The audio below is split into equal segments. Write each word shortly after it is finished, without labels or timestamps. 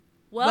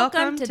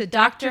Welcome to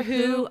Doctor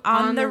Who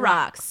on the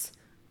Rocks,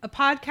 a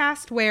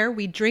podcast where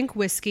we drink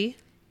whiskey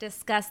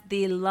discuss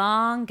the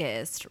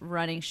longest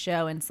running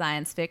show in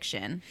science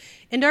fiction,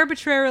 and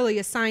arbitrarily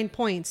assign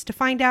points to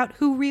find out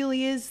who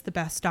really is the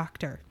best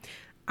doctor.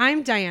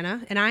 I'm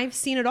Diana, and I've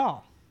seen it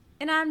all.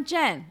 And I'm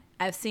Jen.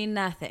 I've seen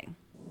nothing.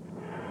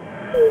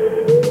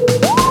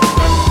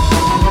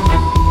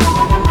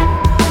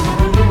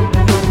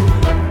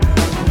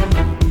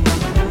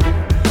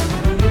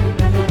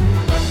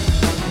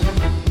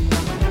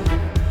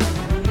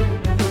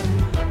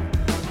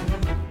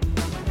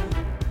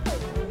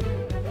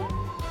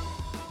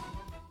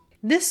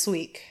 This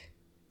week,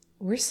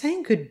 we're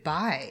saying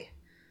goodbye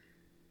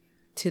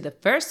To the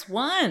first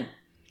one.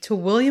 to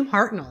William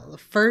Hartnell, the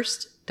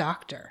first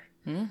Doctor.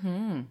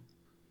 Mm-hmm.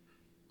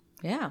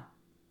 Yeah.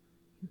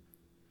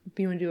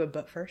 You want to do a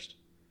but first?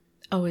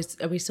 Oh,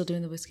 are we still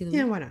doing the whiskey of the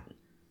Yeah, week? why not?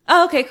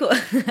 Oh, okay, cool.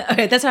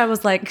 Okay, that's why I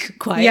was like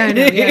quiet. Yeah, I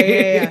know.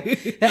 Yeah.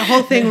 That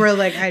whole thing where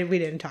we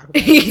didn't talk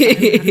about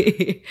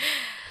it.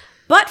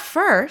 But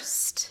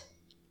first,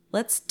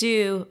 let's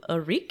do a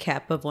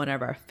recap of one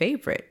of our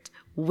favorite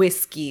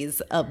whiskeys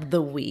of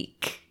the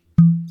week.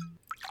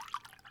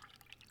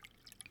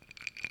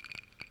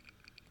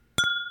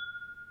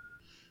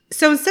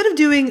 So instead of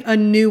doing a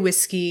new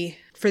whiskey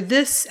for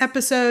this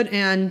episode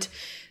and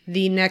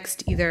the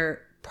next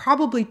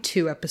probably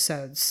 2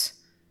 episodes,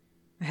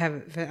 I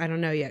don't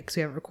know yet because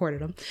we haven't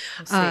recorded them.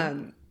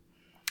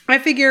 I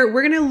figure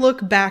we're going to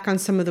look back on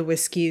some of the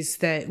whiskeys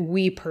that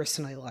we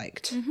personally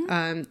liked.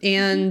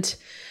 And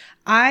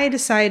I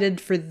decided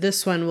for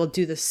this one, we'll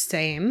do the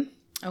same.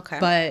 Okay.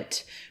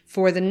 But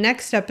for the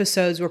next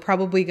episodes, we're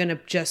probably going to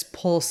just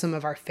pull some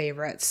of our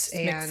favorites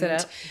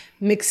and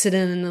mix it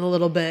in a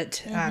little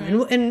bit.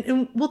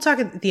 And we'll talk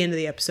at the end of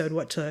the episode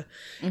what to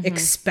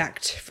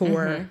expect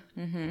for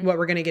what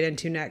we're going to get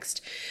into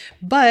next.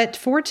 But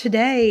for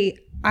today,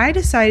 I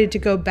decided to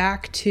go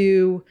back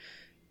to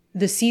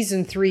the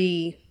season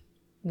 3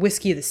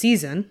 whiskey of the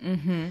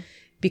season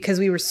because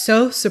we were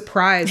so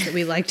surprised that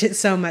we liked it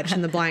so much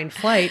in The Blind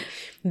Flight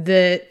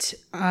that,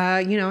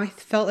 I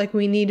felt like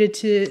we needed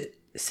to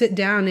sit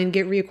down and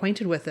get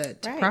reacquainted with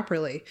it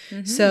properly.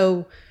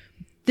 So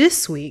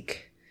this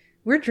week,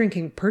 we're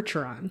drinking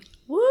Percheron.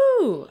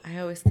 Woo! I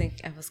always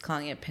think I was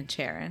calling it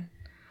Pincheron.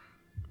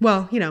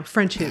 Well,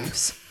 French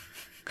hooves.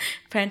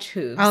 French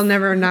hooves. I'll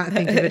never not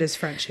think of it as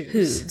French hooves.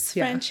 Hooves.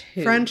 Yeah. French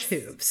hooves. French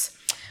hooves.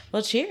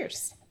 Well,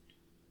 cheers.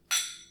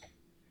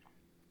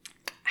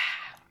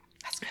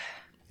 That's good.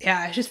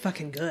 Yeah, it's just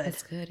fucking good.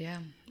 That's good, yeah.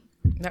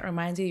 That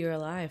reminds you you're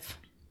alive.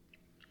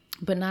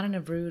 But not in a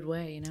rude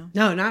way,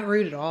 No, not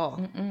rude at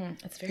all.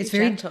 It's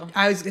very gentle.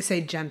 I was going to say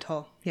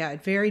gentle. Yeah,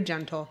 very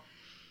gentle.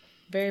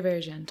 Very,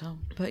 very gentle.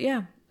 But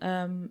yeah,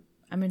 I'm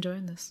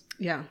enjoying this.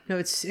 Yeah. No,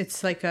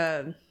 it's like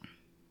a...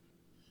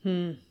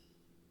 I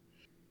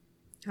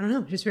don't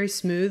know. Just very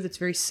smooth. It's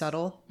very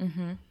subtle.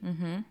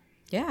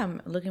 Yeah,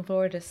 I'm looking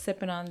forward to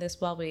sipping on this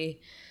while we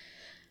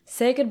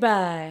say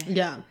goodbye.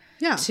 Yeah.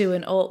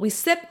 We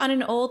sip on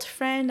an old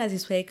friend as you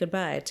say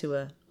goodbye to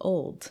an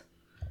old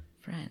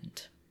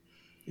friend.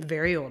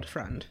 Very old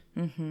friend.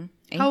 Ancient.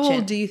 How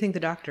old do you think the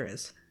Doctor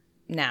is?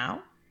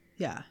 Now?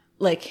 Yeah.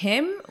 Like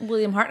him,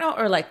 William Hartnell,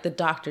 or like the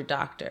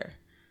Doctor?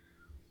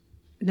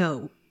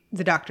 No,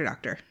 the Doctor.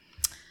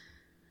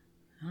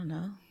 I don't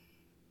know.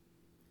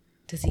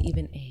 Does he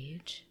even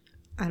age?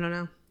 I don't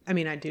know. I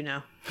mean, I do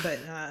know, but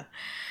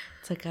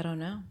it's like, I don't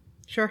know.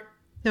 Sure.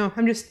 No,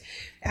 I'm just,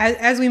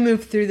 as we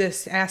move through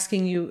this,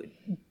 asking you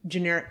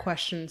generic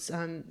questions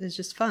is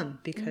just fun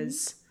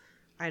because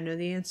I know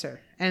the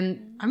answer.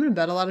 And I'm going to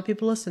bet a lot of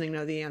people listening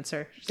know the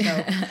answer. So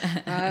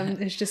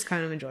it's just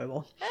kind of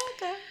enjoyable.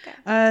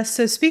 Okay.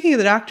 So speaking of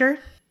the Doctor,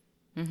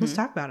 let's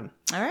talk about him.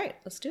 All right,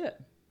 let's do it.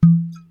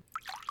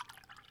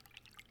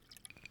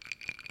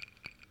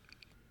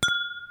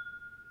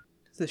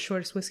 It's the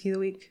shortest whiskey of the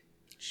week.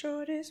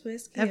 Shortest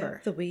whiskey ever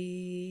of the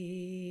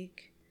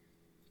week.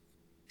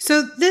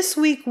 So this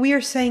week we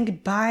are saying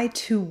goodbye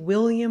to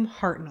William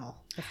Hartnell,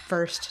 the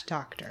first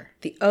Doctor.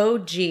 The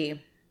OG.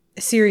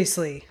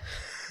 Seriously.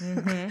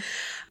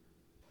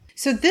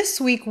 So this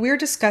week we're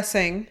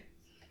discussing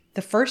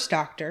the first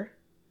Doctor,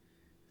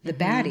 the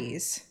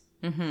baddies,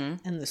 and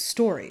the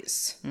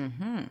stories.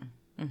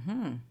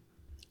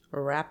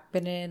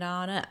 Wrapping it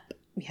on up.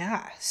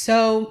 Yeah.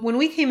 So when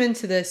we came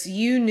into this,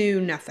 you knew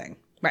nothing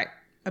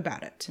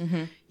about it.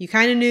 You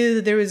kind of knew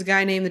that there was a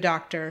guy named the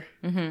Doctor.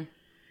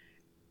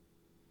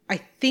 I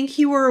think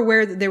you were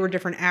aware that there were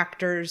different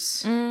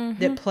actors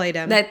that played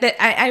him.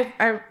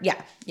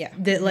 Yeah.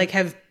 That like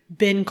have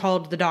been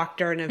called the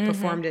Doctor and have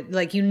performed it.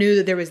 Like you knew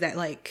that there was that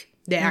like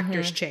the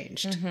actors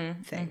changed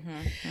thing.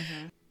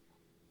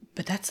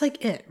 But that's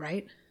like it,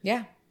 right?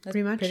 Yeah. That's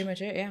pretty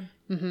much it, yeah.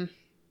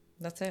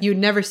 That's it. You'd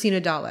never seen a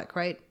Dalek,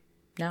 right?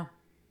 No.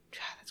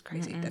 God, that's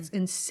crazy. That's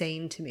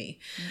insane to me.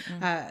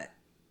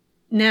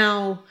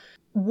 Now,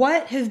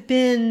 what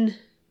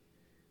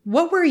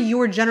were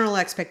your general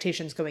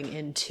expectations going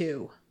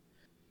into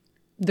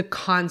the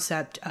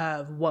concept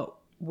of what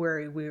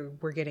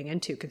we're getting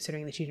into,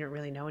 considering that you didn't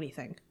really know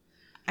anything?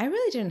 I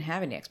really didn't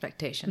have any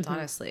expectations,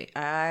 honestly.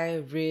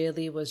 I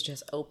really was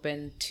just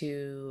open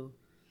to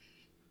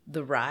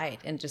the ride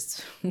and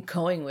just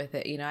going with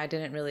it. You know, I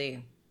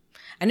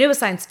knew it was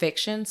science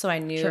fiction, so I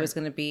knew it was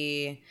going to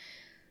be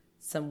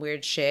some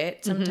weird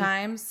shit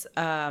sometimes.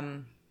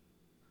 But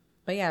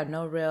yeah,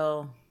 no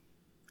real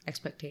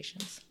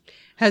expectations.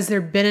 Has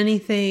there been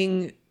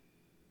anything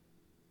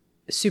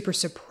super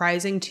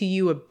surprising to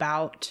you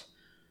about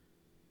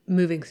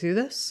moving through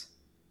this?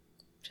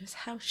 Just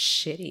how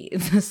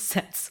shitty the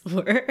sets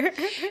were.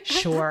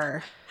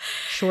 Sure.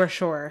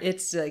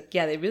 It's like,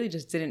 yeah, they really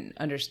just didn't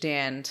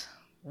understand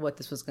what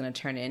this was going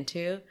to turn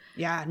into.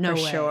 Yeah, no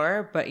way.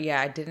 Sure. But yeah,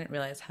 I didn't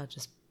realize how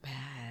just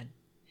bad.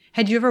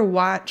 Had you ever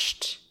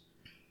watched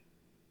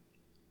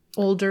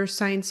older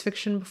science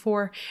fiction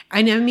before?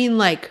 I mean,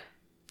 like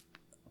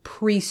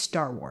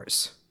pre-Star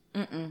Wars.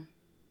 Not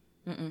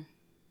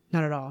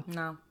at all.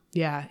 No.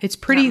 Yeah, it's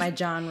pretty. Not my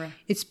genre.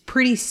 It's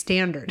pretty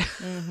standard.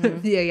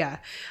 Yeah.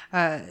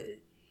 And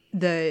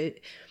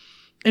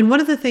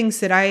one of the things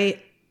that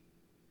I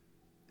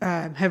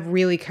have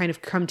really kind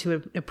of come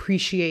to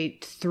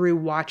appreciate through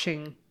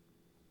watching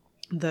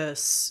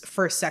this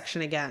first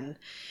section again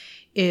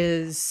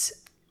is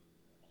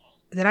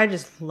that I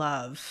just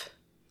love.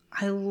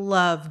 I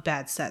love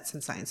bad sets in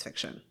science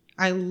fiction.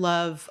 I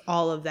love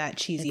all of that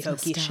cheesy,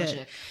 hokey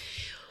shit.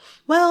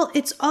 Well,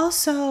 it's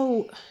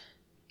also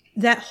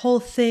that whole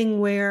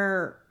thing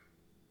where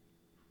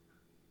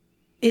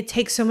it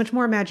takes so much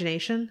more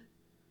imagination.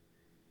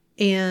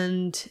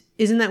 And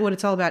isn't that what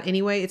it's all about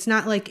anyway? It's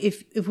not like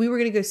if we were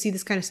going to go see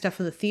this kind of stuff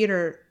in the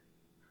theater,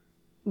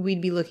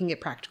 we'd be looking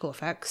at practical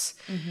effects.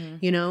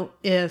 You know,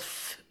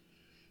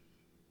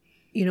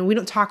 we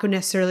don't talk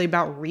necessarily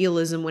about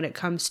realism when it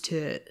comes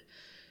to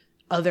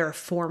other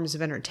forms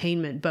of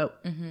entertainment,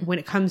 but when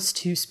it comes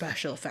to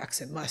special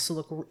effects, it must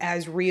look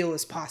as real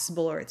as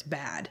possible or it's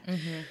bad.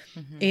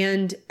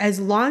 And as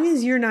long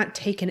as you're not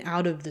taken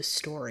out of the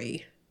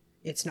story,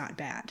 it's not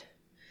bad.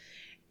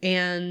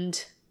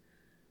 And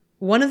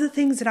one of the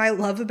things that I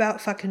love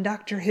about fucking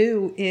Doctor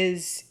Who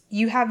is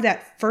you have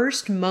that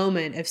first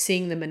moment of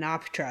seeing the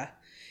Menoptera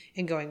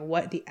and going,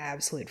 what the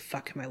absolute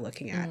fuck am I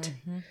looking at?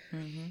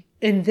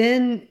 And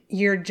then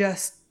you're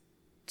just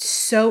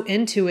so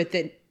into it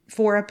that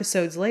 4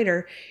 episodes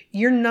later,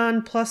 you're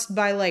nonplussed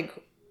by like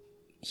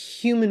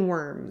human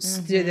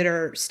worms that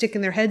are sticking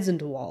their heads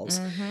into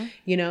walls.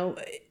 You know,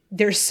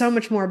 there's so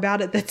much more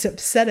about it that's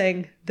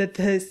upsetting that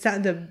the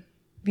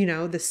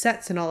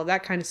sets and all of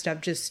that kind of stuff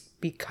just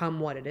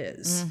become what it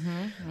is.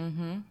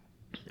 And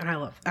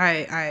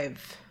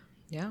I've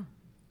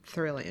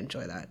thoroughly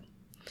enjoy that.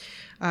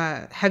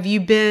 Have you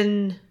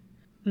been?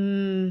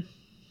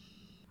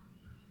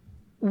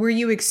 Were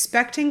you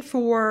expecting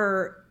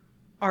for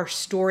our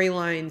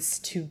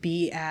storylines to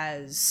be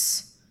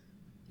as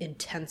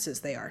intense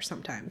as they are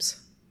sometimes?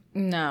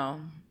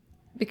 No,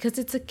 because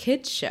it's a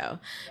kid's show.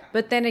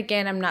 But then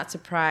again, I'm not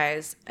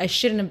surprised. I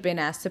shouldn't have been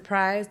as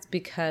surprised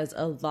because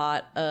a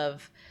lot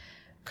of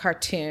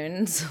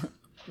cartoons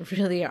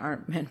really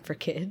aren't meant for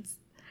kids.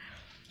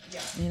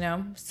 Yeah. You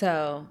know?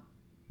 So,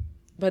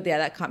 but yeah,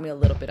 that caught me a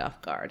little bit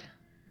off guard.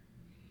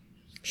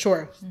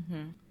 Sure.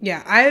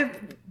 Yeah,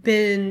 I've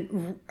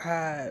been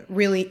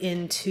really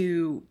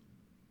into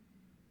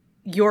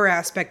your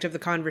aspect of the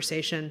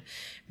conversation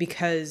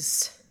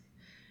because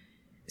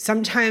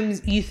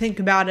sometimes you think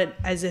about it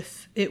as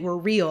if it were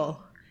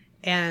real,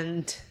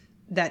 and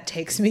that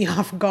takes me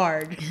off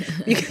guard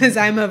because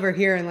I'm over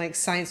here in like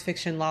science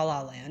fiction la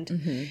la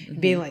land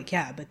being like,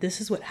 yeah, but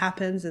this is what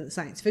happens in the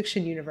science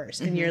fiction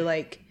universe. And you're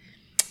like,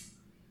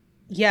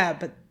 yeah,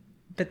 but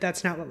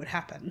that's not what would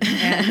happen.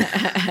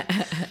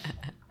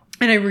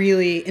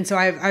 And so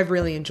I've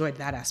really enjoyed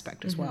that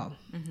aspect as well.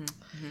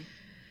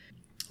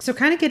 So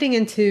kind of getting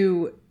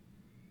into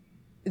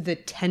the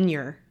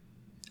tenure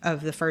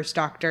of the first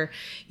Doctor,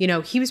 you know,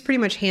 he was pretty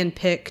much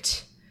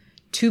handpicked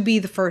to be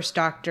the first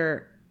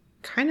Doctor,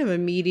 kind of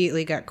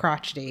immediately got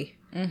crotchety.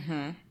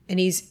 And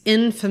he's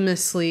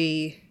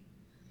infamously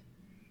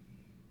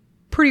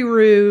pretty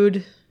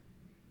rude,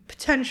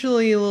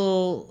 potentially a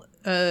little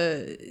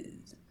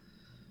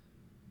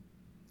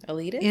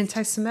elitist?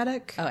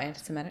 Anti-Semitic. Oh,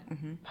 anti-Semitic.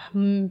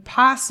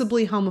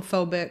 Possibly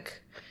homophobic.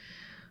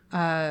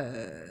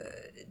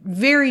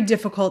 Very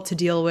difficult to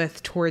deal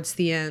with towards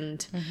the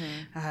end.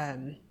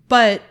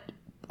 But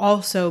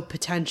also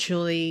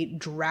potentially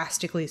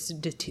drastically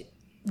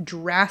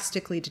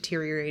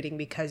deteriorating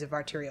because of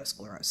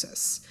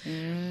arteriosclerosis.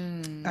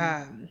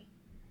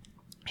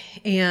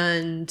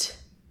 And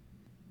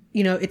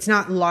you know, it's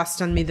not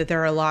lost on me that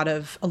there are a lot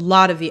of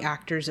the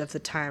actors of the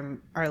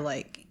time are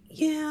like,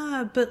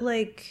 yeah, but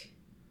like,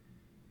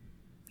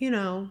 you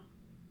know,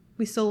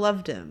 we still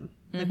loved him.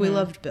 Like we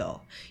loved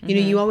Bill. You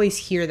know, you always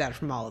hear that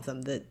from all of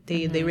them, that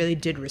they really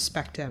did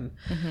respect him.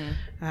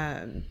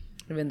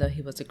 Even though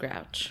he was a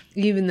grouch.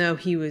 Even though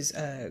he was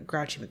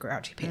grouchy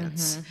McGrouchy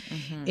pants.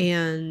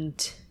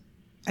 And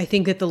I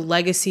think that the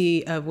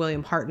legacy of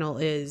William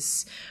Hartnell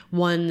is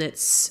one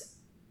that's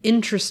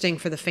interesting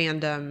for the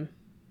fandom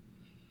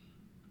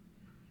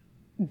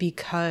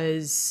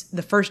because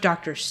the first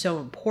Doctor is so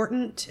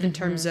important in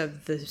terms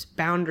of the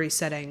boundary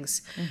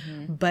settings.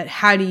 But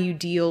how do you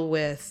deal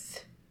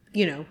with,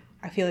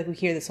 I feel like we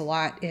hear this a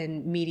lot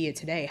in media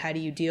today. How do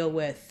you deal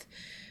with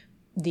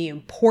the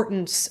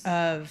importance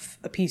of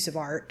a piece of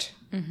art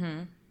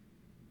and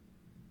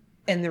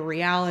the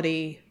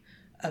reality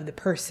of the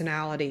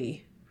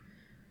personality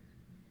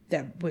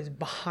that was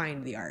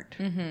behind the art,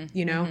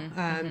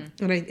 And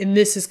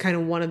this is kind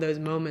of one of those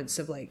moments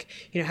of like,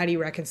 how do you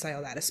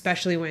reconcile that,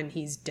 especially when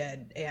he's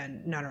dead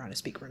and not around to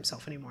speak for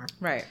himself anymore.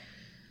 Right.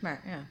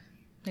 Yeah.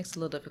 Makes it a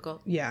little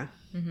difficult. Yeah.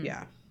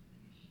 Yeah.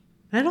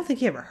 And I don't think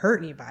he ever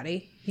hurt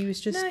anybody. He was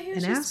just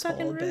an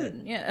asshole a bit.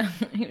 Yeah.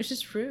 He was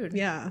just rude.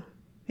 Yeah.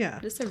 Yeah.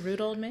 Just a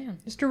rude old man.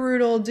 Just a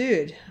rude old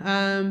dude.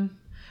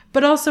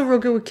 But also real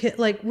good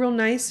with real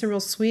nice and real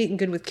sweet and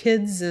good with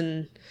kids,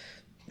 and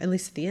at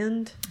least at the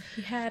end.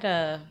 He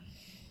had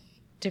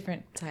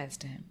different sides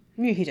to him.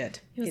 Yeah, he did.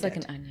 He was like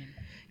an onion.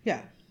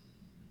 Yeah.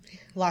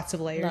 Lots of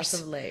layers. Lots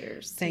of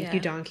layers. Thank you,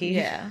 Donkey.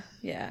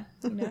 Yeah.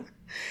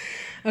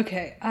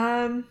 Okay.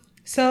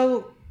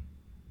 So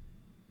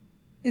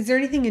is there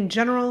anything in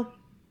general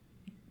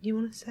you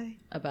want to say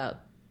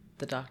about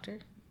the Doctor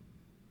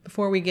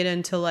before we get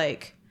into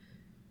like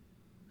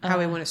how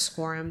we want to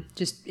score him?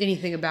 Just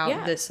anything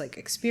about this like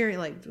experience,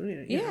 like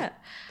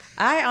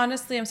I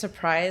honestly am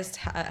surprised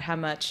how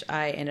much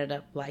I ended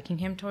up liking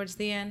him towards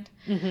the end.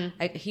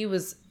 He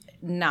was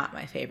not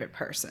my favorite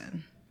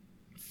person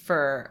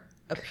for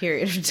a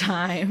period of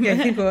time. Yeah,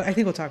 I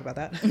think we'll talk about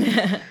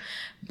that.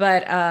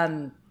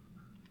 But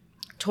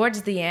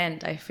towards the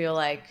end, I feel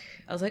like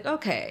I was like,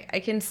 okay, I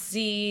can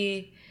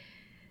see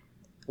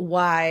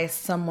why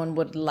someone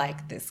would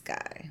like this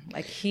guy.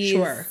 Like he's,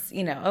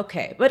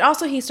 okay. But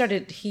also he's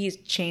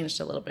changed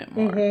a little bit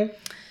more.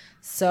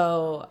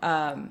 So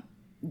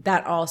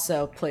that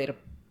also played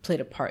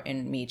a part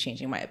in me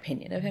changing my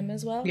opinion of him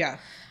as well. Yeah.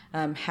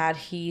 Had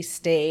he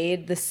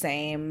stayed the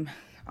same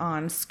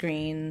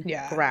on-screen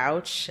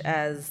grouch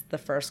as the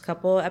first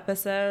couple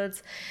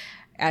episodes,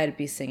 I'd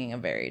be singing a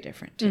very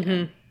different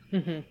tune.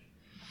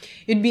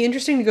 It'd be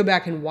interesting to go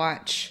back and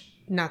watch.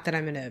 Not that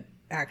I'm going to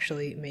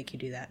actually make you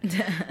do that.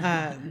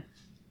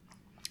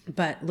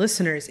 But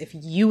listeners, if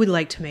you would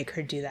like to make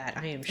her do that,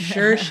 I am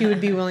sure she would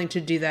be willing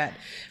to do that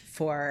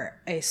for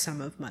a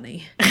sum of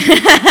money.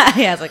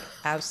 Yeah, it's like,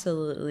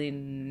 absolutely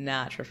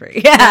not for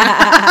free.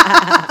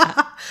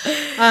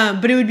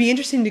 But it would be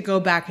interesting to go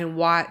back and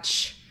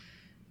watch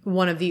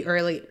one of the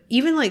early,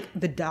 even like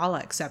the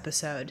Daleks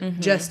episode,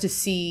 just to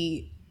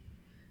see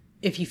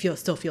if you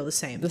still feel the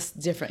same. This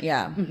different,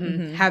 yeah.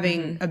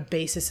 Having a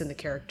basis in the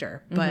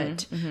character.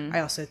 But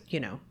I also,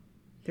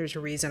 there's a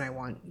reason I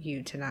want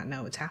you to not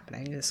know what's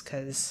happening is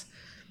because,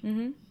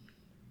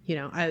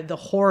 the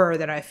horror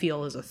that I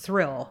feel is a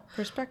thrill.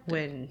 Perspective.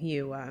 When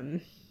you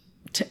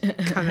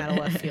come out of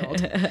left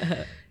field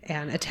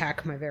and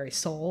attack my very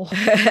soul.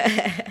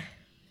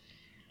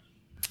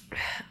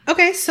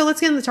 Okay, so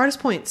let's get into the TARDIS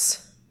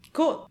points.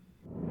 Cool.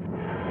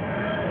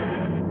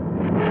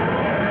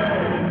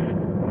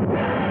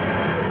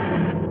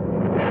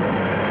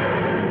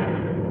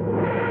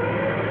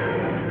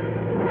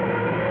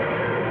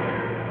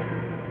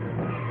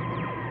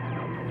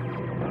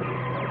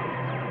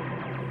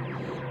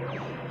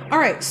 All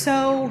right,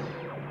 so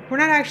we're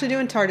not actually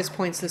doing TARDIS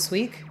points this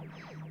week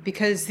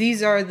because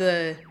these are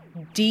the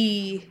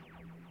D.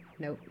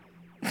 Nope.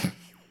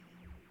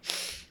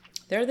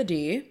 They're the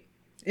D.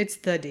 It's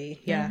the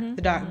D, yeah.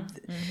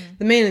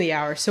 The man of the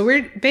hour. So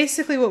what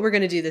we're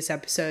going to do this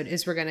episode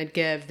is we're going to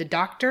give the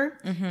Doctor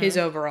his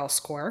overall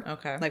score.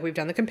 Okay. Like we've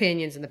done the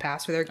companions in the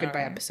past for their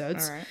goodbye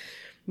episodes. All right.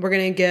 We're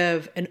going to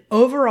give an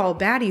overall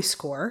baddie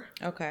score.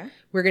 Okay.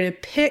 We're going to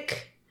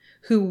pick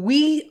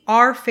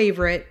our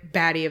favorite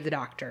baddie of the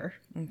Doctor.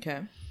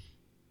 Okay.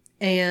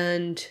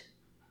 And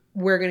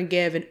we're going to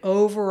give an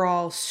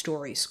overall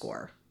story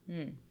score.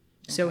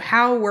 So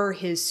how were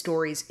his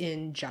stories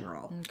in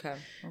general? Okay.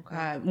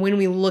 When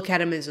we look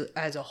at him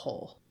as a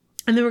whole.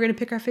 And then we're going to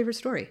pick our favorite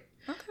story.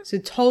 Okay. So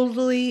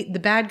totally, the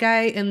bad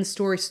guy and the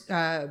story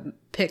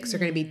picks are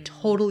going to be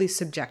totally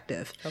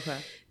subjective. Okay.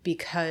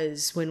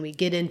 Because when we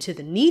get into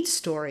the neat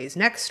stories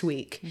next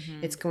week,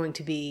 it's going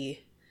to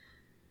be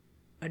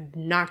a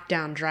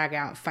knockdown, drag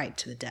out fight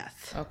to the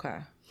death. Okay.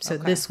 So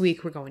this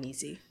week we're going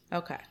easy.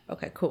 Okay.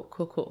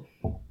 Cool.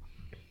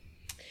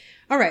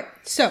 All right.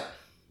 So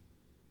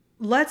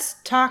let's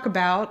talk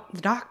about the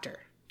Doctor.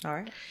 All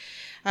right.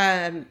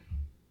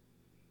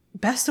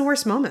 Best and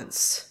worst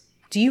moments.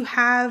 Do you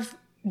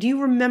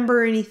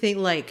remember anything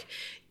like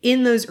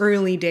in those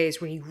early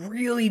days where you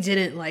really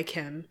didn't like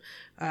him?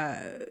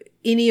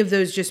 Any of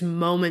those just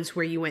moments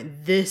where you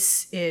went,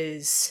 this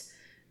is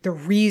the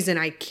reason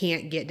I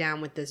can't get down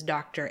with this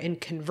Doctor.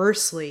 And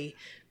conversely,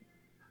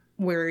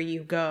 where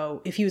you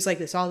go, if he was like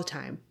this all the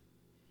time,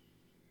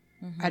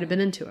 I'd have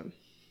been into him.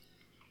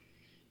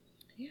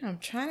 Yeah, I'm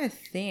trying to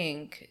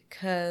think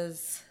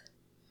because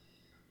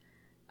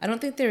I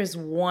don't think there's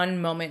one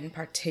moment in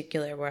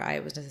particular where I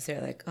was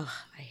necessarily like, oh,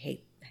 I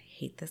hate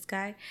hate this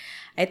guy.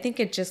 I think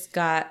it just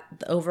got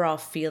the overall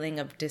feeling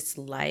of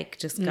dislike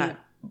just got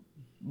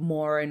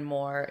more and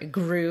more, it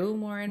grew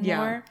more and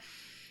more.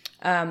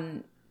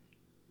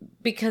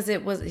 Because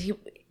it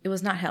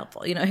was not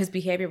helpful. You know, his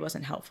behavior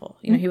wasn't helpful.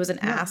 You know, he was an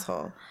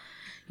asshole.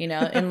 You know,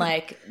 and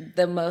like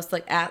the most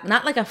like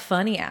not like a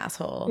funny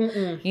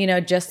asshole. You know,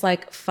 just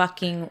like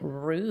fucking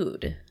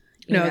rude.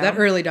 No, that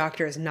early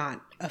doctor is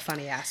not a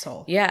funny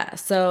asshole. Yeah.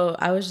 So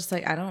I was just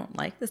like, I don't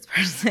like this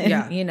person.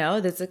 Yeah. You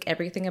know, there's like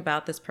everything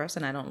about this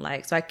person I don't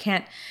like. So I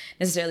can't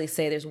necessarily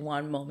say there's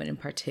one moment in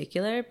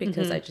particular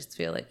because I just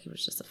feel like he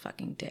was just a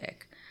fucking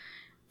dick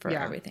for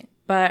everything.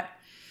 But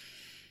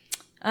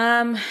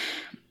trying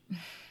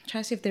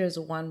to see if there's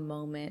one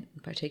moment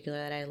in particular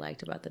that I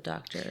liked about the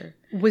doctor.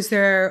 Was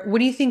there, what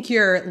do you think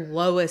your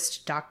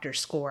lowest doctor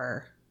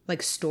score,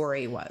 like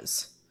story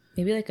was?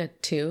 Maybe like a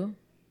 2.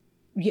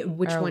 Yeah,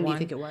 which one do you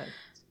think it was?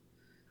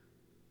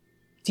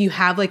 Do you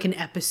have like an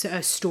episode,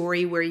 a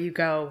story where you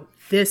go,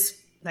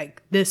 this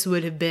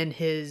would have been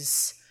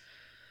his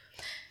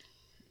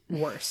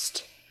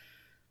worst?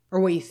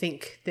 Or what you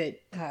think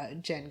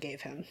that Jen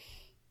gave him?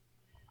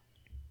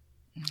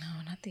 No,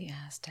 not the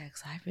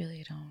Aztecs. I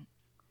really don't.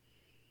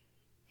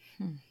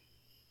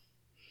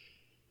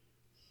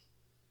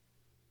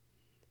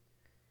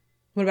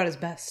 What about his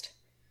best?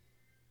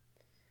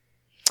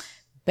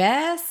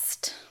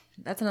 Best?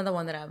 That's another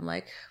one that I'm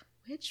like,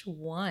 which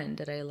one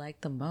did I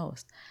like the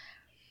most?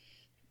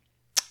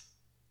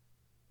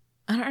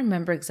 I don't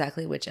remember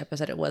exactly which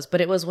episode it was,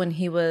 but it was when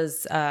he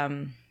was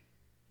it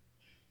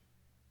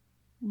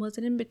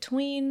in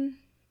between?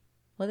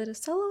 Was it a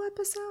solo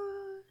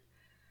episode?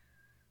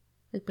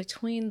 Like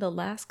between the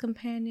last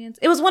companions?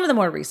 It was one of the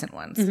more recent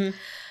ones.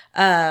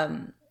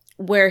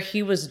 Where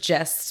he was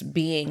just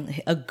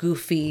being a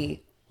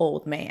goofy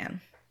old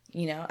man.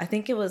 You know, I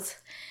think it was,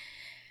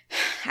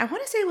 I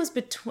want to say it was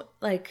between,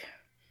 like,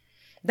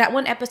 that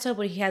one episode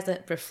where he has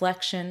a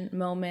reflection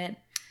moment.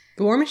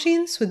 The War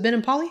Machines with Ben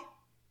and Polly?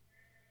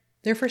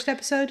 Their first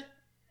episode?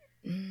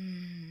 Maybe.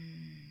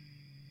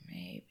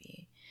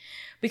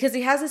 Because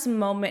he has this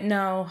moment,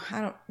 no,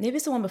 I don't, maybe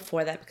it's the one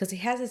before that, because he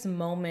has this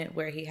moment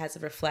where he has a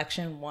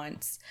reflection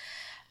once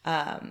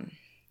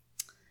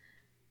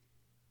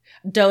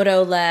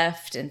Dodo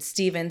left and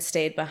Steven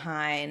stayed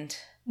behind.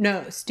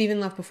 No, Steven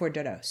left before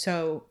Dodo.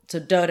 So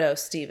Dodo,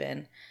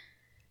 Steven.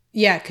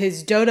 Yeah,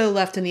 because Dodo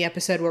left in the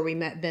episode where we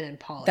met Ben and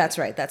Polly. That's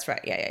right.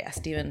 Yeah.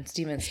 Steven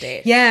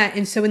stayed. Yeah,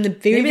 and so in the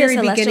very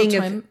beginning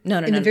of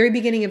the very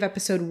beginning of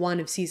episode 1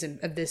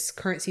 of this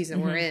current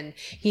season we're in,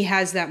 he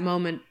has that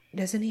moment.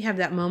 Doesn't he have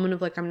that moment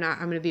of like, I'm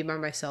going to be by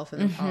myself,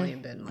 and then Polly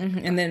and Ben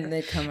like, and then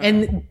they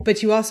come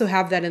but you also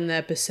have that in the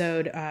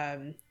episode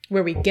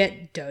where we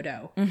get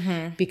Dodo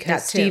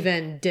because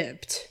Steven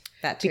dipped.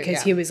 That too,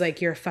 because he was like,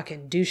 you're a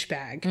fucking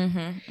douchebag.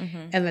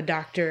 And the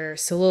doctor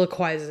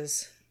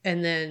soliloquizes,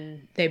 and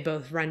then they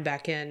both run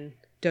back in.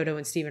 Dodo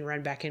and Steven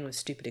run back in with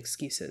stupid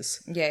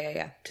excuses.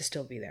 Yeah. To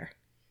still be there.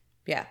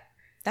 Yeah.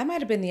 That might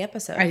have been the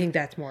episode. I think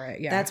that's more it.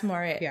 Yeah. That's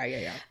more it.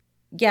 Yeah.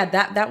 Yeah,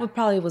 that would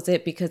probably was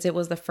it, because it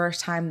was the first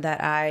time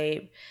that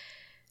I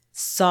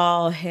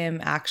saw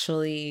him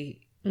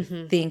actually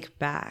think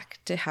back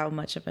to how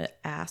much of an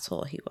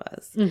asshole he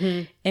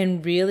was.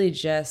 And really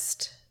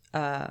just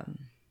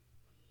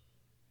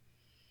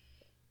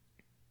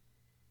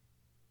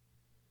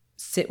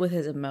sit with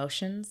his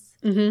emotions,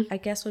 I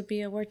guess would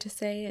be a word to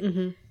say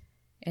it.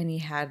 And he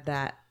had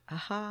that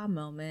aha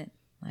moment,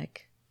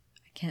 like,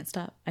 I can't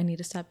stop. I need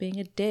to stop being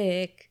a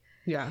dick.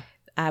 Yeah.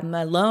 I'm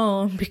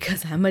alone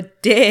because I'm a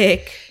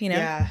dick, you know?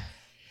 Yeah.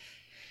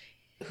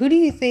 Who do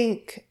you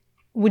think,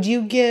 would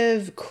you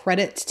give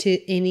credit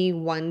to any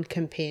one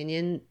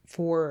companion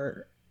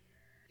for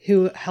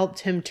who helped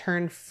him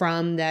turn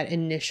from that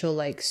initial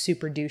like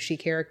super douchey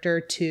character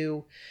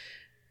to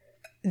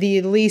the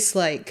at least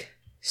like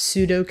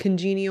pseudo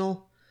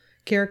congenial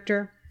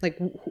character? Like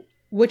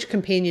which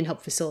companion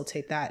helped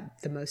facilitate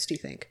that the most, do you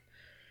think?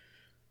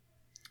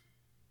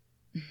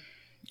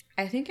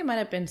 I think it might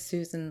have been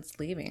Susan's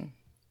leaving.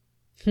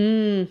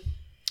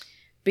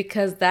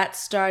 Because that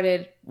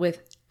started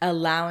with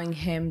allowing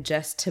him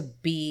just to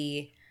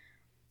be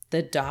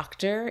the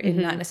doctor and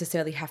not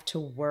necessarily have to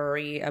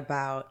worry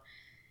about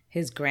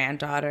his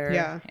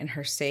granddaughter and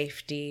her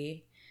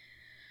safety.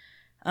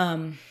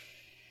 And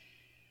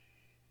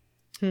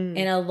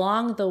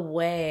along the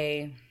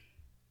way,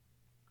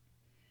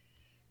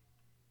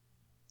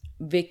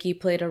 Vicky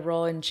played a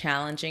role in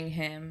challenging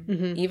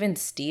him. Even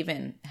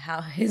Steven,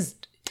 how his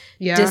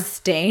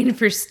disdain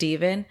for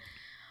Steven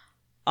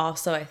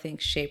also, I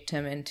think, shaped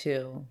him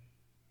into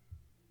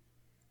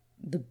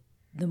the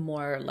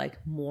more like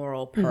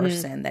moral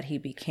person that he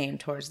became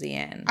towards the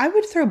end. I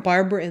would throw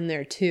Barbara in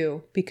there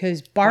too,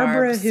 because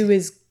Barbara, who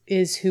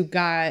is who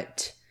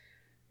got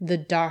the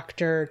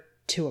doctor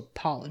to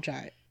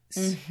apologize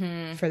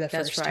for the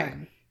first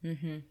time.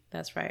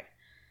 That's right.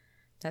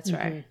 That's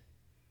right.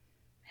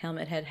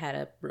 Helmet Head had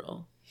a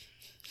rule.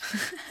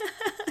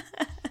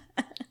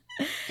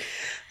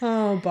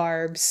 Oh,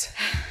 Barbs.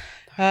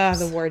 Ah,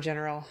 the war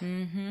general.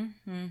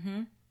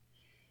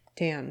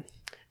 Damn.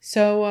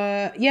 So,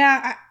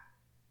 I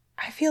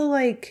feel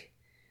like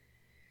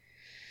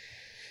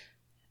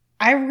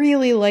I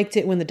really liked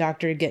it when the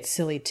Doctor gets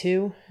silly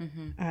too.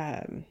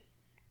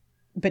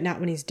 But not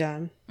when he's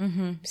dumb.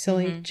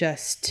 Silly,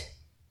 just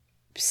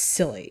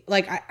silly.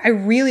 Like, I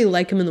really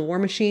like him in the War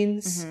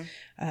Machines.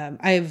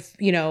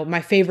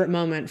 My favorite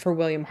moment for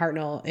William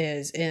Hartnell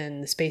is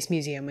in the Space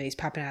Museum when he's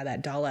popping out of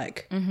that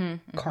Dalek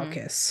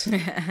carcass.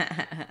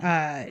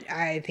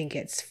 I think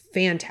it's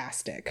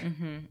fantastic.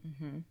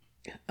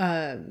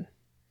 And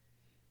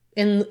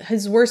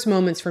his worst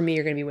moments for me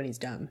are going to be when he's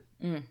dumb.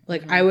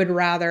 I would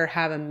rather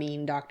have a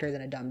mean Doctor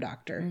than a dumb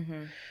Doctor.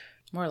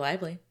 More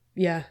lively.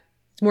 Yeah.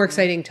 It's more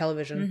exciting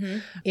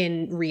television.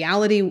 In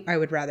reality, I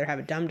would rather have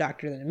a dumb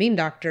Doctor than a mean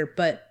Doctor,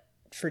 but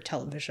for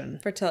television.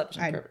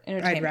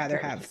 I'd rather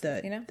have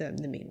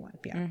the mean one.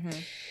 Yeah.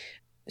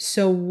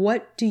 So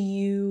what do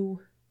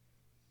you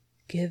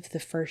give the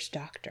first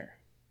Doctor?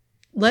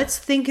 Let's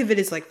think of it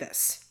as like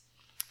this.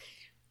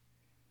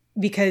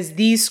 Because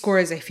these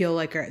scores, I feel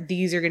like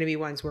these are going to be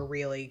ones we're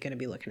really going to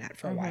be looking at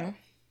for a while.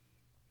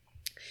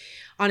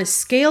 On a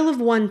scale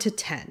of 1 to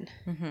 10,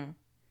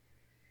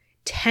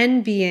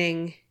 10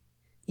 being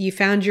you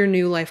found your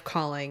new life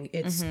calling,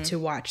 it's to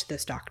watch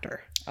this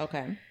Doctor.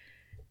 Okay.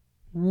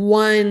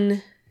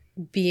 1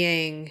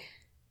 being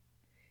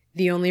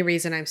the only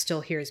reason I'm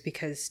still here is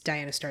because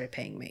Diana started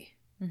paying me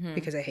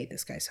because I hate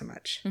this guy so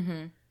much.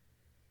 On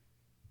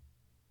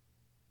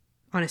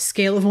a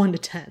scale of 1 to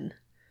 10.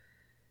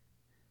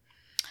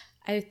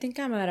 I think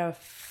I'm at a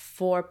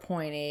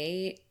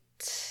 4.8.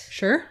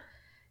 Sure.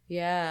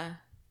 Yeah.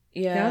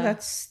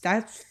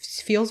 That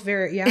feels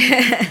very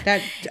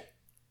that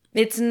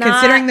it's not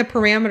considering the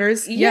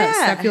parameters. Yes,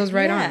 that feels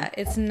right on.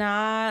 It's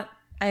not.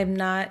 I'm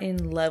not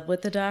in love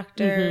with the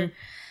Doctor.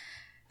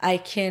 I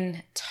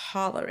can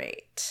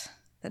tolerate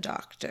the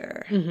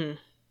Doctor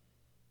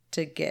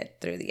to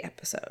get through the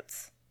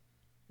episodes.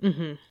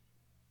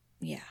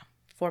 Yeah,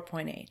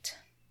 4.8. I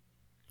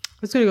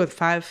was gonna go with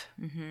 5.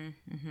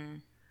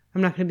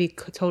 I'm not gonna be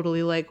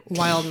totally like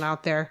wild and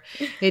out there.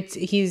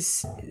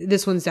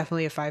 This one's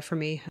definitely a 5 for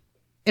me.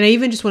 And I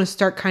even just want to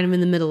start kind of in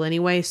the middle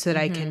anyway so that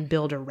I can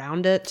build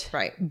around it.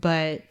 Right.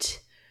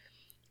 But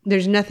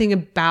there's nothing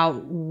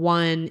about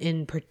one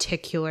in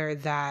particular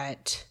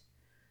that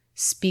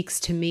speaks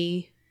to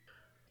me.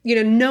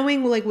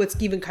 Knowing like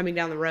what's even coming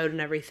down the road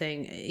and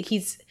everything.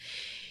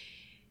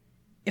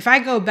 If I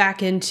go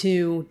back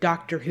into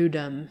Doctor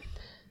Whodom,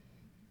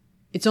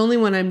 it's only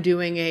when I'm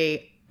doing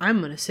I'm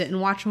going to sit and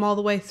watch them all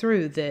the way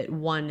through that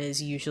one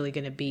is usually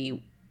going to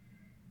be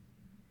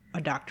a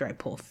Doctor I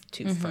pull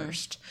to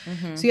first.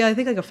 So yeah, I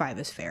think like a 5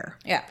 is fair.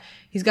 Yeah.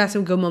 He's got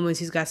some good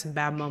moments. He's got some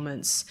bad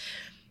moments.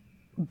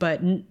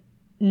 But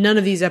none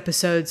of these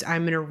episodes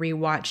I'm going to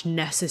rewatch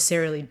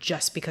necessarily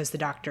just because the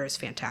Doctor is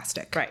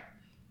fantastic. Right.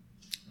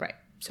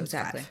 So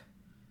exactly. 5.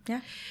 Yeah.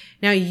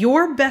 Now,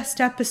 your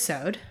best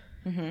episode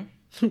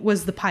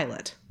was the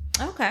pilot.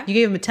 Okay. You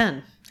gave him a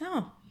 10.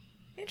 Oh,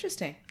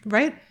 interesting.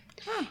 Right?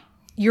 Huh.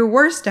 Your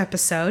worst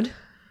episode.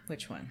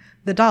 Which one?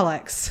 The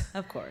Daleks.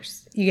 Of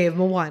course. You gave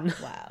him a 1.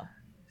 Wow.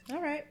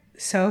 All right.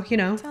 So,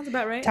 sounds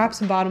about right. Tops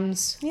and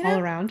bottoms all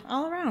around.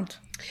 All around.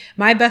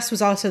 My best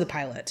was also the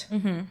pilot.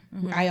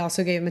 I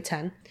also gave him a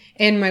 10.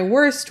 And my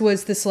worst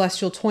was the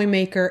Celestial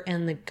Toymaker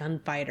and the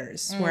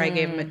Gunfighters, where I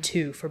gave him a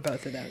 2 for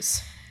both of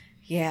those.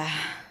 Yeah,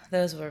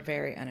 those were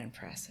very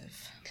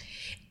unimpressive.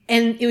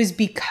 And it was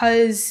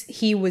because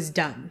he was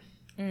dumb.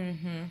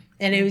 And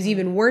it was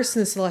even worse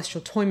in the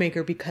Celestial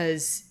Toymaker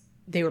because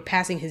they were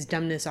passing his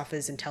dumbness off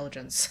his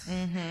intelligence.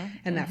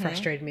 And that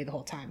frustrated me the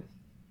whole time.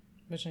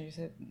 Which one you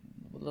said?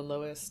 The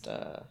lowest?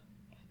 The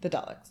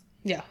Daleks.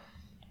 Yeah.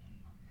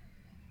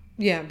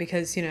 Yeah,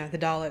 because, the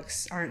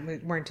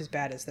Daleks weren't as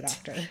bad as the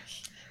Doctor.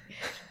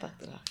 Fuck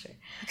the Doctor.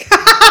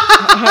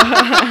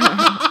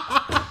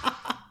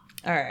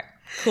 All right.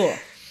 Cool.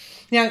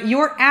 Now,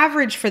 your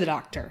average for the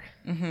Doctor.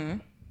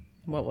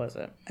 What was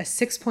it? A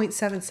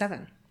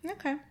 6.77.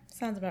 Okay.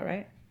 Sounds about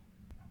right.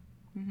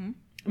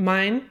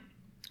 Mine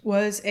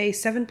was a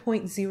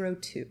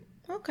 7.02.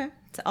 Okay.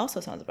 It also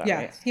sounds about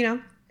right.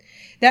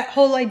 That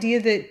whole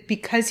idea that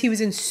because he was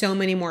in so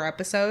many more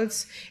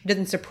episodes, it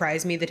doesn't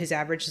surprise me that his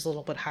average is a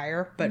little bit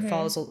higher, but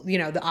follows,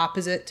 the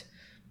opposite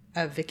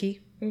of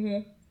Vicky.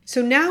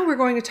 So now we're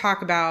going to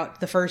talk about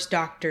the first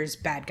Doctor's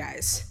bad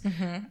guys.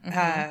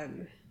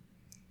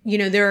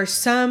 There are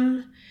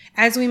some,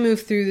 as we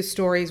move through the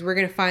stories, we're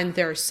going to find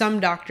there are some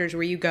Doctors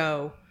where you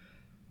go,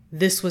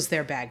 this was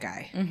their bad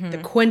guy. The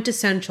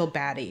quintessential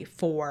baddie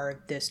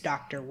for this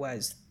Doctor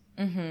was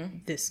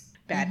this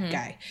bad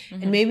guy.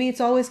 And maybe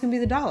it's always going to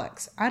be the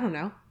Daleks. I don't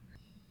know.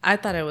 I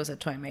thought it was a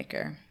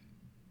Toymaker.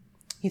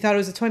 You thought it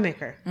was a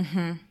Toymaker?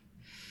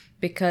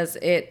 Because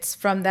it's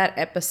from that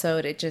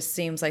episode, it just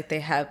seems like they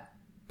have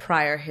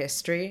prior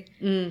history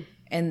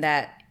and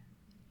that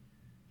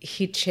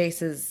he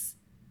chases,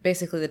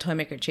 basically the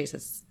Toymaker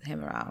chases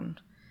him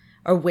around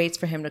or waits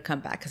for him to come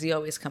back because he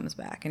always comes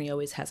back and he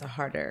always has a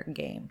harder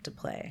game to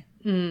play.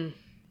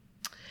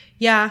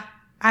 Yeah,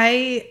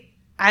 I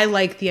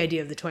like the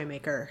idea of the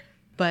Toymaker,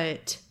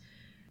 but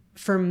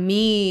for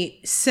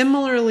me,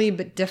 similarly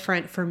but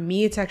different, for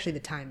me, it's actually the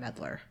Time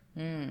Meddler.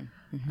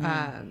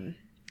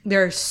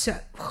 There's so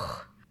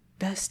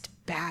best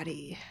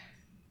baddie,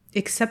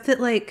 except that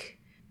like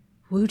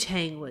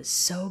Wu-Tang was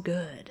so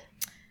good.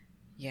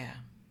 Yeah,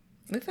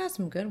 we've had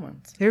some good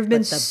ones. There have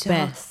been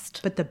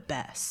but the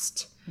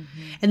best.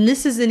 And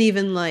this isn't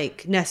even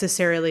like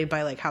necessarily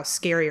by like how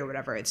scary or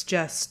whatever. It's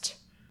just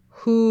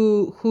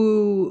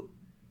who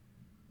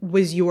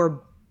was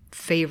your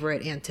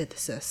favorite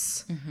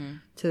antithesis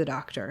to the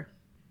Doctor.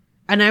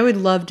 And I would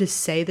love to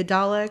say the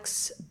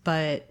Daleks,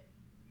 but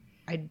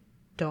I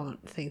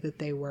don't think that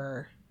they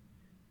were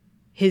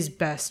his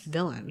best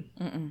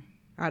villain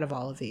out of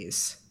all of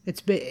these.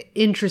 It's been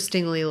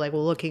interestingly, like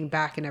looking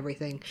back and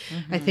everything,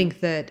 I think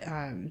that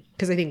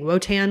because I think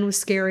Wotan was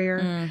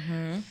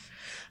scarier.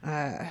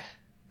 I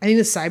think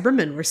the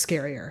Cybermen were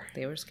scarier.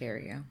 They were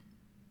scary, yeah.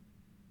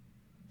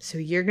 So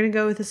you're gonna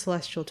go with the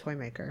Celestial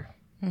Toymaker.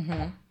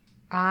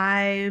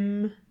 I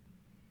don't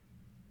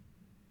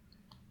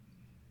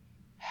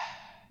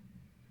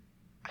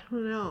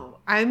know.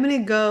 I'm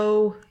gonna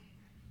go.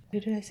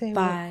 What did I say?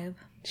 5.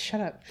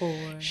 Shut up.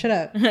 4. Shut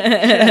up.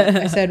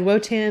 I said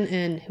Wotan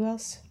and who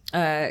else?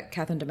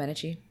 Catherine de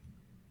Medici.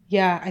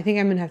 Yeah, I think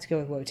I'm gonna have to go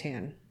with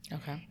Wotan.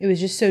 Okay. It was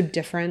just so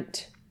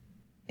different,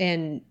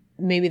 and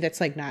maybe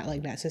that's like not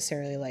like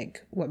necessarily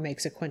like what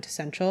makes it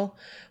quintessential,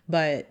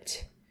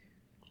 but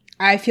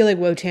I feel like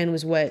Wotan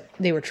was what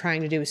they were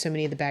trying to do with so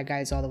many of the bad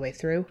guys all the way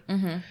through,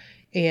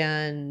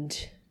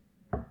 and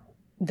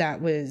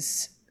that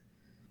was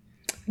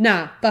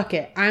fuck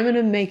it. I'm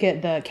gonna make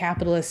it the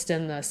capitalist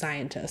and the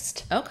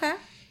scientist. Okay.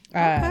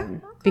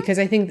 Because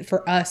I think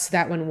for us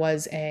that one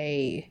was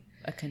it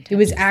contentious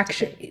was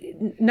actually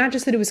not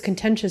just that it was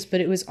contentious,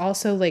 but it was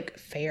also like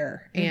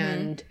fair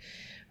and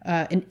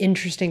an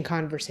interesting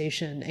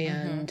conversation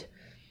and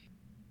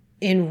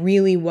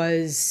really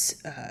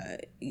was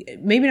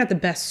maybe not the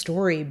best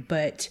story,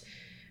 but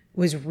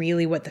was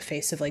really what the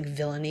face of like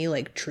villainy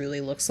like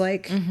truly looks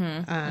like.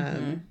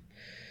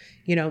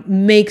 You know,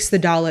 makes the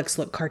Daleks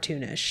look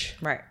cartoonish,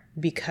 right?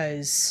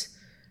 Because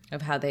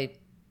of how they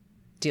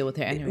deal with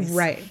their enemies.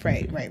 Right.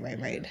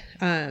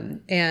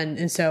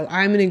 And so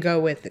I'm going to go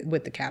with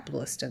the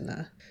capitalist and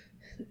the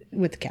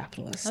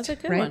capitalist. That's a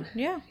good one.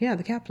 Yeah. Yeah,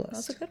 the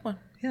capitalist. That's a good one.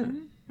 Yeah.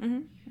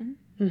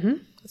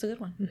 That's a good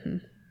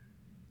one.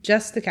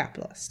 Just the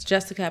capitalist.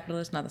 Just the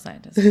capitalist, not the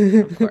scientist.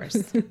 Of course.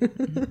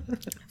 Of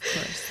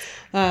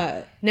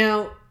course.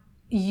 Now,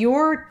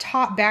 your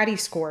top baddie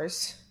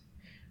scores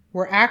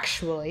were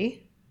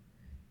actually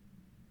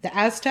the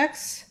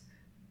Aztecs,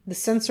 the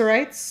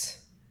Sensorites,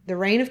 the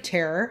Reign of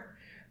Terror,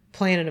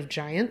 Planet of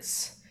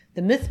Giants,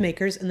 the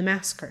Mythmakers, and the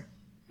Massacre.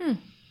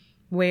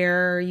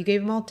 Where you gave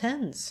them all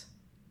 10s.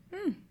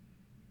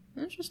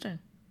 Interesting.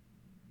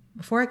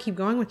 Before I keep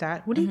going with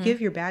that, what do you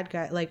give your bad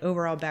guy, like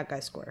overall bad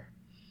guy score?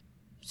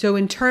 So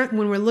in turn,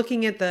 when we're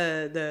looking at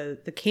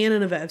the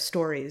canon of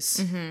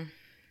stories,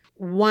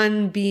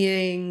 one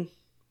being,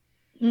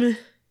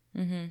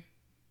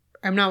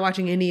 I'm not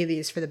watching any of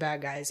these for the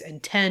bad guys,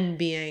 and 10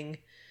 being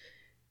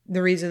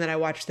the reason that I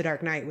watched The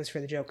Dark Knight was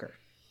for the Joker.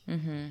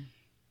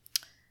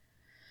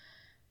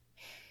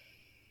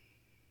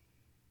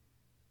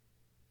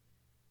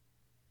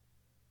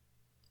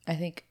 I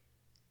think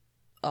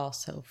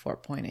also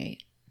 4.8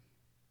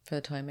 for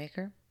the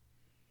Toymaker.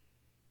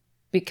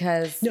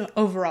 Because... No,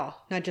 overall,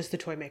 not just the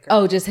Toymaker.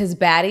 Oh, just his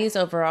baddies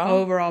overall?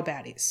 Overall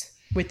baddies.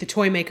 With the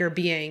Toymaker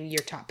being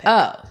your top pick.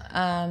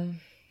 Oh,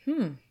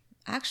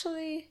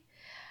 actually,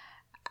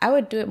 I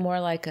would do it more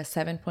like a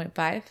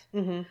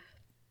 7.5.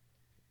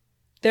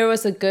 There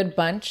was a good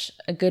bunch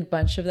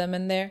of them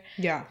in there.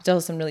 Yeah.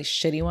 Still some really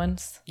shitty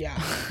ones.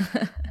 Yeah.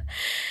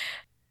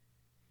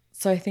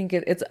 So I think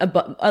it's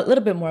a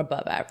little bit more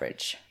above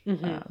average,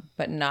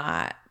 but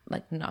not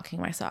like knocking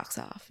my socks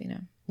off, you know?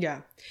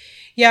 Yeah.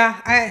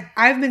 Yeah.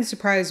 I've been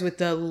surprised with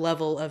the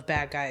level of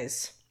bad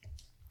guys.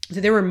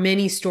 So there were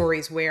many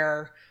stories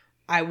where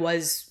I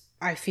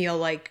feel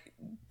like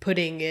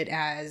putting it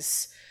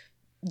as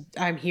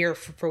I'm here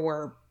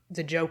for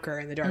the Joker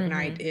and the Dark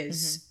Knight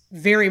is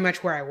very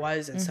much where I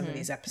was in some of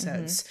these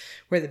episodes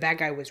where the bad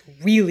guy was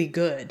really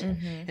good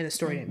and the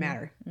story didn't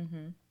matter.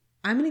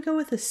 I'm going to go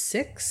with a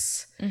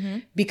 6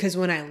 because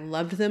when I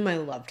loved them, I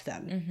loved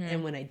them.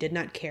 And when I did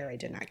not care, I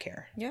did not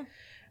care. Yeah.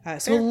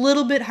 So a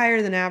little bit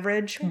higher than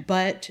average,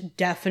 but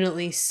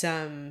definitely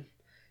some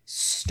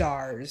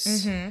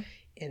stars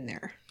in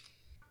there.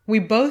 We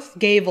both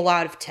gave a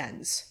lot of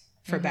 10s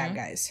for bad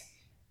guys.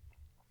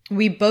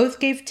 We both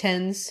gave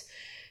 10s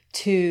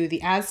to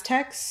the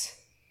Aztecs,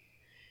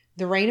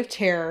 the Reign of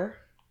Terror,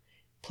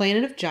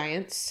 Planet of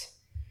Giants,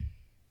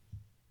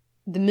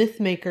 the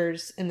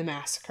Mythmakers, and the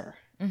Massacre.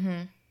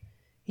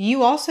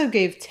 You also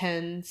gave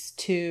 10s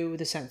to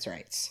the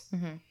Sensorites.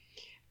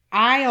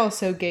 I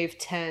also gave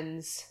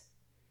 10s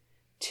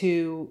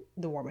to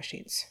the War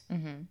Machines.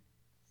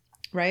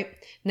 Right?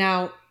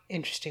 Now,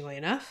 interestingly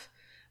enough,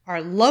 our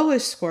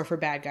lowest score for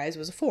bad guys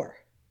was a 4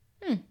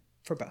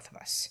 for both of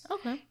us.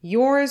 Okay.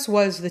 Yours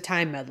was the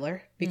Time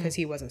Meddler because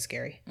he wasn't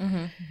scary.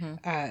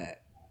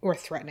 or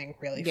threatening,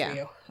 really, for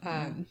you.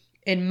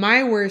 And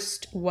my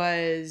worst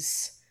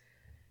was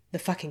the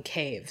fucking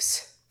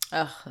caves.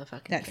 Oh, the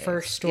fucking that caves.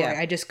 First story.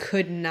 I just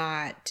could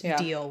not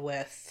deal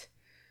with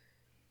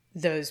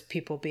those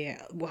people being,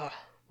 well,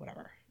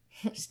 whatever.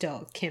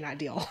 Still cannot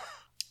deal.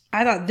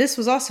 I thought this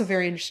was also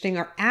very interesting.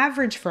 Our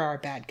average for our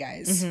bad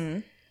guys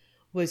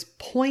was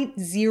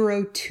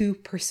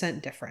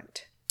 0.02%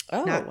 different.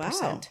 Oh, not wow.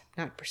 Percent.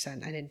 Not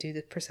percent. I didn't do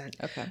the percent.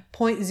 Okay.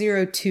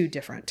 0.02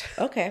 different.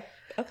 Okay.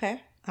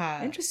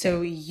 Interesting.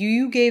 So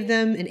you gave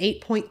them an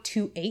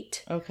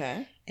 8.28.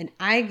 Okay. And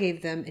I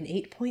gave them an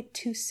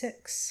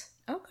 8.26.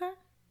 Okay.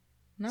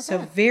 Not so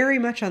bad. Very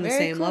much on the very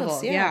same close.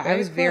 level. Yeah, I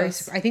was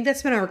close. I think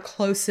that's been our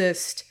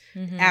closest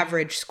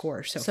average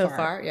score so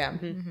far. Yeah.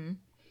 And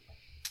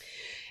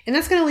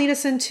that's going to lead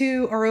us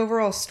into our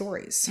overall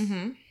stories.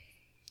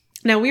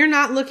 Now, we are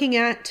not looking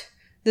at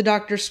the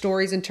Doctor's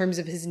stories in terms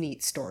of his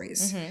neat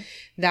stories.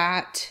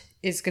 That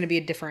is going to be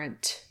a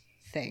different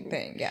thing.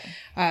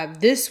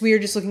 This, we are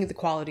just looking at the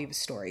quality of his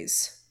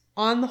stories.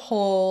 On the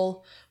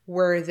whole,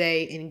 were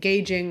they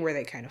engaging? Were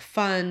they kind of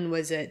fun?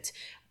 Was it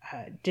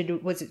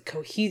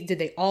cohesive? Did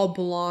they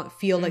all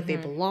feel like they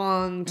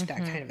belonged? That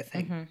kind of a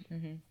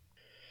thing.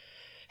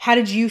 How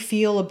did you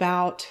feel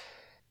about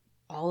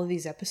all of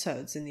these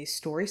episodes and these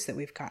stories that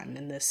we've gotten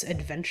and this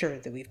adventure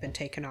that we've been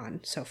taken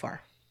on so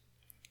far?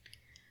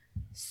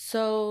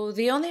 So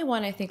the only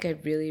one I think I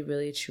really,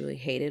 really, truly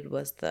hated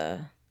was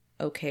the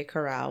OK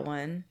Corral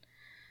one,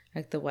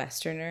 like the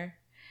Westerner.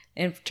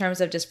 In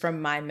terms of just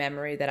from my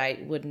memory that I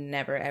would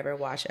never, ever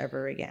watch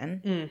ever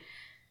again.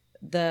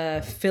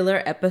 The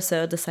filler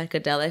episode, the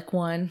psychedelic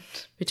one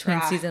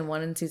between season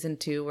 1 and season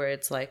 2, where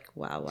it's like,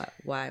 wow,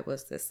 why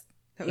was this?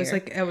 That was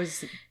like, it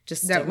was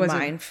just a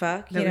mind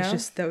fuck. That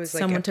was like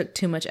someone took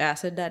too much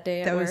acid that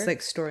day. That was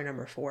like story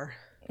number 4.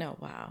 Oh,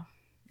 wow.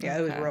 Yeah,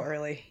 it was real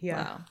early.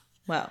 Yeah. Wow.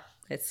 Well,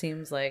 it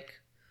seems like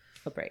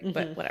a break,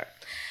 but whatever.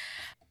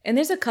 And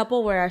there's a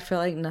couple where I feel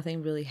like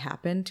nothing really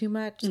happened too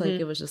much. Like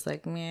it was just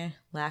like meh,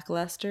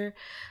 lackluster.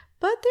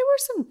 But there were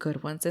some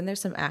good ones, and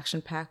there's some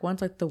action-packed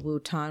ones, like the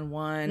Wutan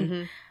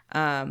one,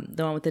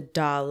 the one with the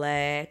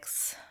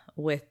Daleks,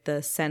 with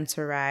the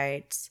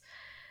Sensorites.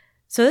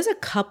 So there's a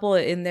couple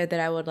in there that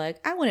I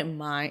wouldn't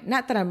mind.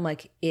 Not that I'm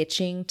like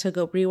itching to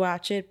go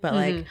rewatch it, but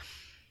like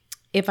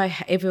if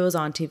it was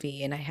on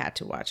TV and I had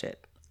to watch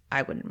it,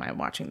 I wouldn't mind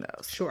watching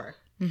those. Sure.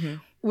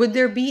 Would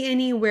there be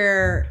any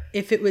where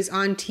if it was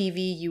on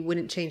TV, you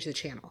wouldn't change the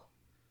channel?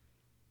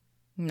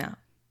 No.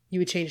 You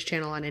would change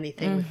channel on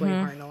anything with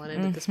William Hartnell in it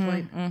at this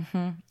point?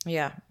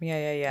 Yeah.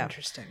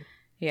 Interesting.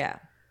 Yeah.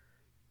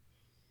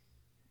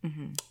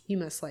 You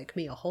must like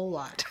me a whole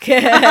lot.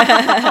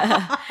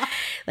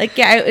 Like,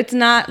 yeah, it's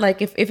not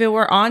like if it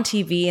were on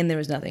TV and there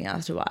was nothing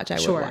else to watch, I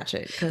would watch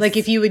it. Like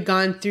if you had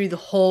gone through the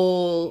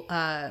whole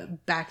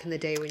back in the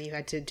day when you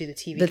had to do the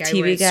TV guide,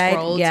 where it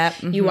scrolled,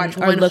 you watched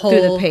one look whole,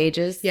 through the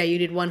pages. Yeah, you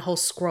did one whole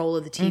scroll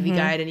of the TV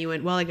guide, and you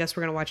went, "Well, I guess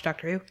we're gonna watch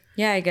Doctor Who."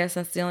 Yeah, I guess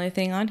that's the only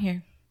thing on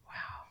here.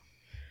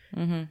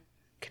 Wow.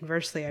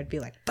 Conversely, I'd be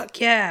like,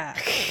 "Fuck yeah,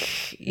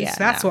 yeah,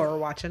 that's what we're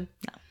watching."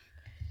 No.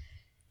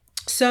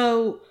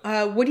 So,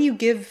 what do you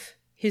give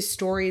his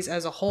stories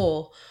as a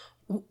whole?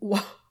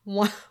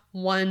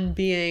 One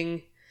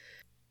being,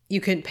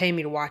 you couldn't pay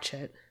me to watch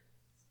it,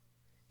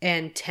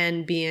 and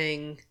 10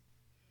 being,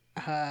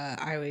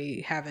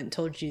 I haven't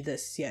told you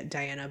this yet,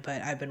 Diana,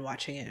 but I've been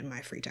watching it in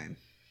my free time.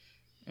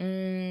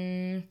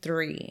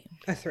 3.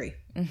 A 3.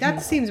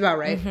 That seems about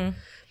right.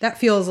 That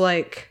feels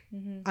like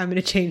I'm going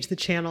to change the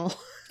channel.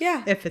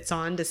 Yeah, if it's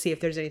on, to see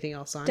if there's anything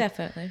else on.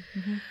 Definitely.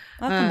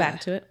 I'll come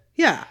back to it.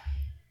 Yeah.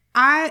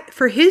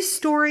 For his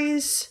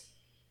stories,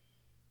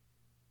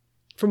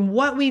 from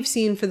what we've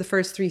seen for the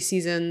first 3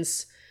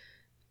 seasons,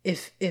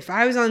 if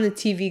I was on the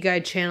TV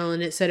Guide channel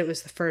and it said it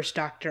was the first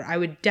Doctor, I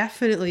would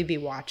definitely be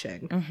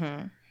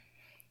watching.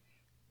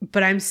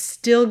 But I'm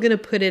still going to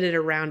put it at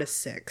around a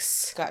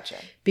 6. Gotcha.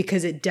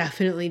 Because it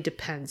definitely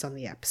depends on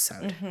the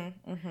episode.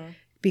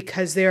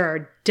 Because there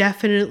are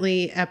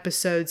definitely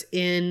episodes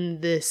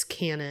in this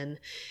canon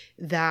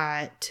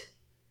that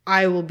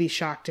I will be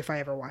shocked if I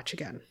ever watch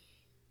again.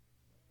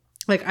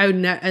 Like I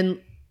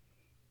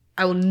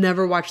will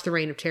never watch The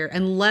Reign of Terror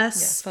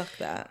unless fuck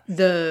that.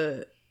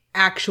 The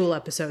actual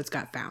episodes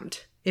got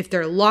found. If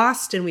they're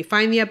lost and we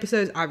find the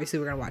episodes, obviously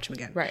we're going to watch them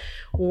again. Right.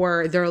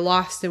 Or they're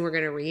lost and we're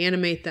going to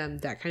reanimate them.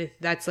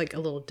 That's like a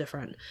little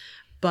different.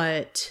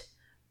 But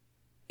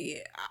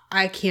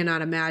I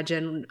cannot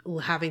imagine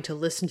having to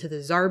listen to the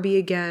Zarbi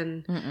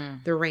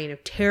again, The Reign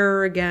of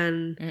Terror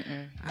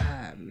again.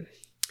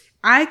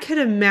 I could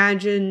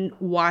imagine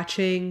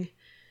watching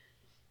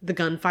the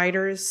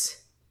Gunfighters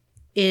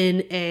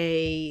in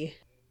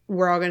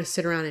we're all going to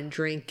sit around and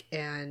drink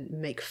and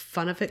make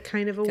fun of it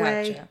kind of a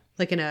way.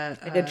 Like in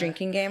a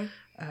drinking game?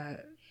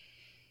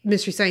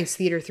 Mystery Science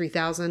Theater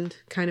 3000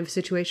 kind of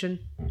situation.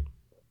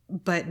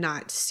 But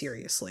not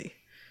seriously.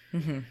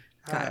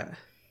 Got it.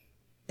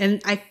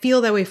 And I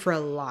feel that way for a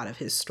lot of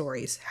his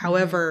stories.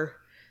 However,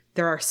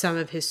 there are some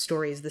of his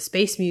stories. The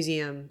Space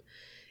Museum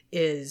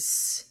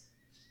is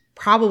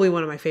probably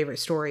one of my favorite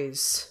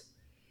stories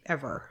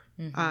ever.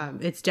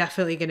 It's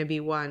definitely going to be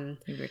one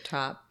Your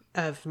top.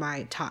 of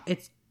my top.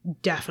 It's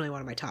definitely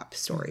one of my top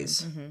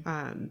stories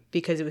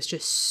because it was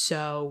just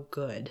so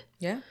good.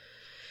 Yeah.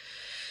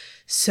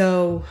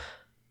 So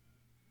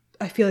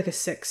I feel like a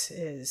 6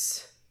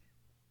 is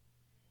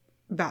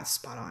about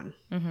spot on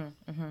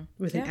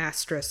with an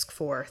asterisk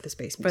for the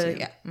Space Museum.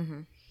 Yeah.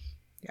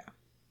 Yeah.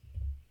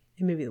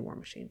 And maybe the War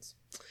Machines.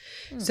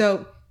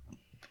 So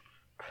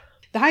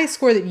the highest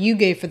score that you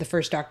gave for the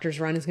first Doctor's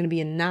run is going to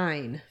be a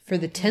 9 for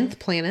the 10th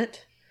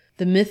Planet,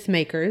 the Myth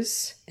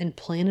Makers, and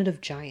Planet of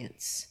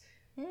Giants.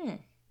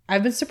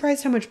 I've been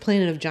surprised how much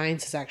Planet of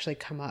Giants has actually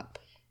come up.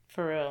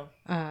 For real.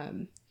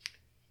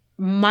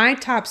 My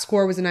top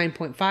score was a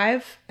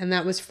 9.5, and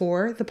that was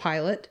for the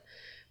pilot,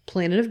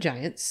 Planet of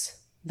Giants,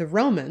 the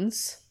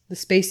Romans, the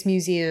Space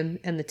Museum,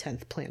 and the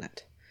 10th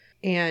Planet.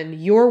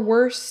 And your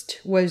worst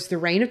was the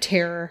Reign of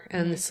Terror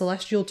and the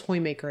Celestial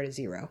Toymaker at a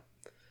 0.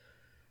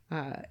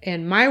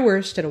 And my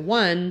worst at a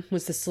 1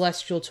 was the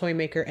Celestial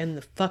Toymaker and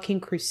the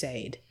fucking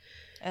Crusade.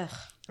 Ugh.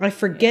 I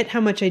forget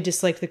how much I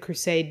dislike the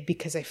Crusade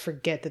because I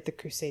forget that the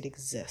Crusade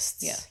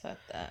exists. Yeah, fuck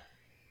that.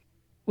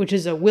 Which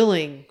is a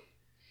willing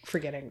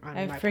forgetting on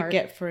my part.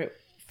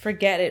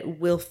 Forget it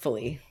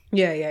willfully.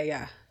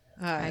 Yeah.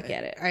 I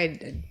get it.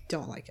 I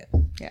don't like it.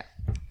 Yeah.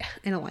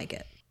 I don't like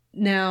it.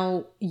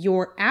 Now,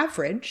 your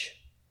average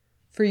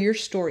for your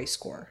story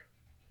score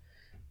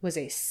was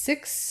a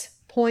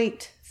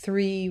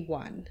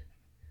 6.31.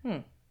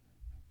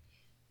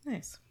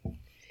 Nice.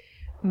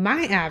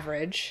 My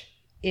average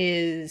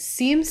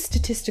seems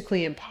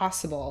statistically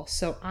impossible,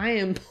 so I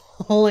am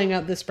pulling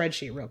up the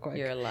spreadsheet real quick.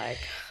 You're like,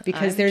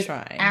 because I'm there's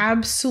trying.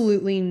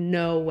 absolutely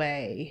no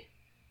way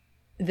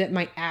that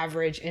my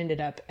average ended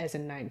up as a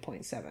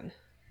 9.7.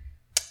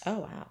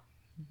 Oh, wow.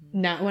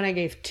 Not when I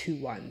gave 2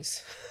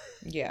 1s.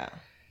 Yeah.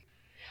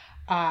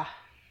 That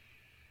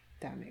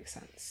makes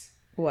sense.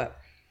 What?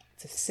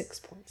 It's a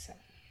 6.7.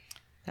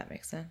 That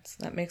makes sense.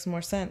 That makes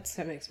more sense.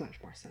 That makes much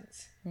more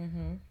sense.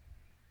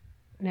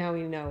 Now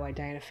we know why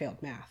Diana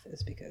failed math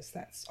is because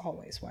that's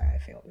always why I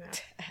failed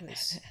math.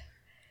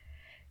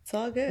 It's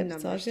all good.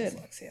 It's all good.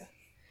 Dyslexia.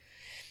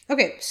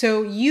 Okay,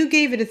 so you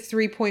gave it a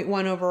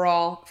 3.1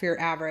 overall for your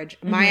average.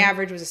 My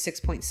average was a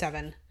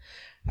 6.7.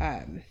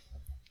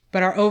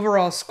 But our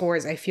overall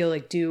scores, I feel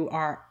like,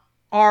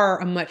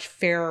 are a much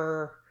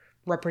fairer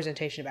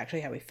representation of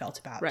actually how we felt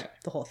about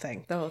the whole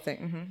thing. The whole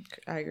thing.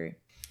 I agree.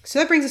 So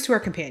that brings us to our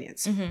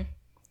companions.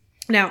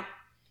 Now,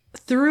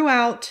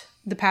 throughout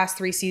the past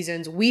 3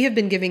 seasons, we have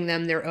been giving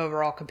them their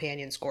overall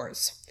companion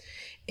scores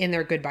in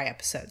their goodbye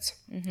episodes,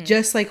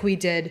 just like we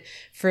did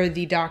for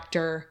the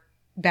Doctor,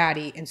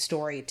 Baddie, and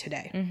Story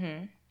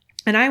today.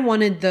 And I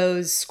wanted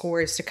those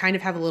scores to kind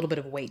of have a little bit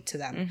of weight to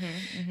them.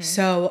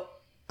 So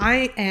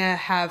I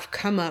have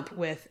come up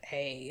with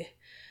a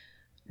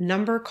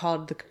number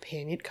called the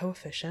companion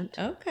coefficient.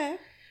 Okay.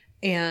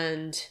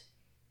 And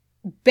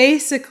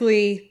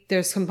basically,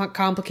 there's some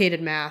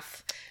complicated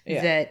math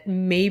that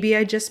maybe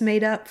I just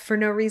made up for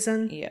no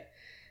reason. Yeah.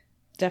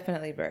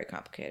 Definitely very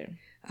complicated.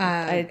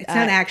 It's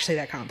not actually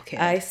that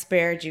complicated. I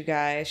spared you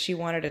guys. She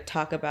wanted to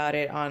talk about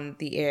it on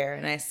the air,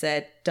 and I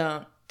said,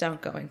 don't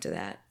go into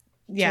that.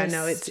 Yeah,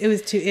 it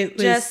was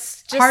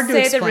just hard to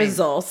say explain. the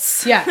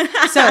results. Yeah.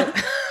 So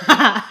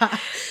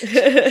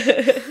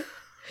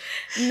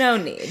no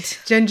need.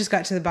 Jen just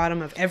got to the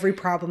bottom of every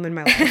problem in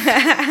my life.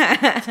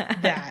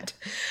 That.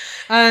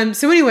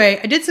 So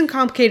anyway, I did some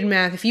complicated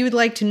math. If you would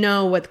like to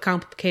know what the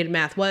complicated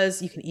math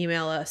was, you can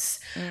email us.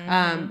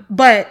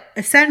 But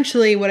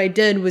essentially what I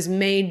did was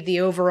made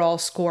the overall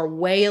score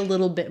weigh a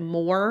little bit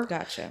more.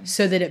 Gotcha.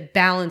 So that it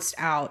balanced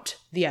out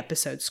the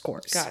episode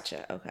scores.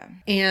 Gotcha. Okay.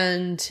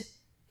 And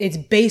it's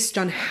based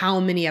on how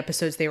many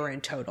episodes they were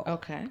in total.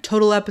 Okay.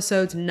 Total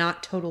episodes,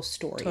 not total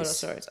stories. Total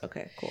stories.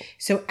 Okay, cool.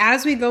 So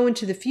as we go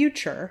into the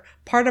future,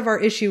 part of our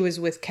issue is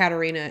with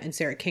Katarina and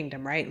Sarah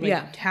Kingdom, right?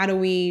 Like, how do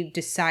we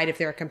decide if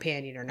they're a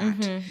companion or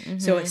not?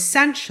 So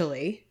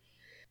essentially,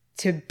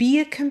 to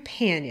be a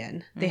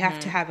companion, they have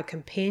to have a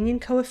companion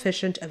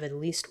coefficient of at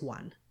least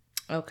 1.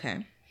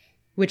 Okay.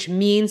 Which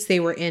means they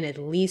were in at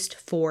least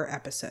 4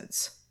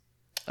 episodes.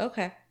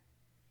 Okay.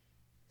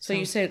 So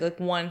you said like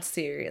one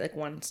series, like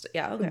one...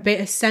 okay.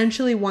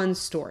 Essentially one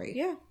story.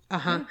 Yeah.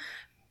 Uh-huh.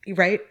 Yeah.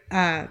 Right?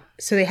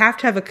 So they have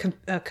to have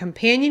a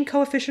companion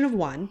coefficient of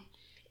 1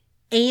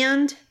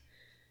 and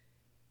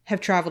have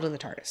traveled in the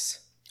TARDIS.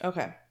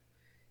 Okay.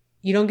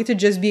 You don't get to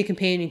just be a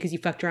companion because you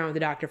fucked around with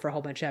the Doctor for a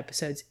whole bunch of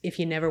episodes if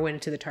you never went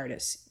into the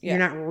TARDIS. Yeah. You're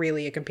not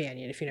really a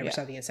companion if you never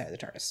saw the inside of the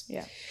TARDIS.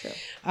 Yeah, true.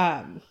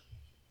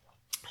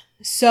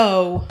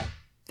 So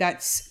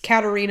that's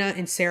Katarina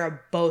and Sarah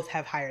both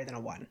have higher than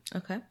a 1.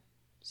 Okay.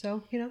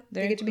 So,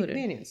 they get to be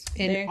companions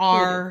in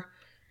our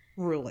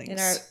rulings.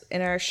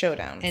 In our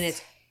showdowns. And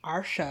it's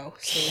our show,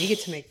 so we get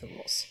to make the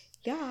rules.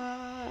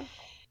 Yeah.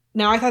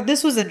 Now, I thought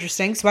this was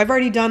interesting. So I've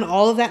already done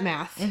all of that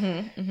math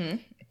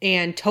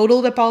and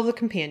totaled up all the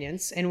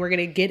companions. And we're going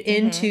to get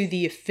into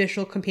the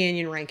official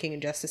companion ranking in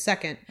just a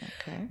second.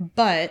 Okay.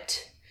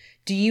 But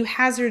would you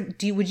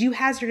hazard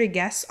a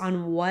guess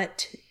on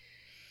what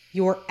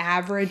your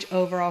average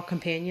overall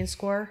companion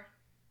score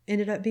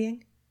ended up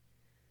being?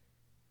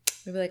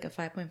 Maybe like a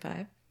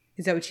 5.5.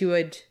 Is that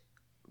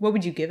what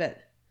would you give it?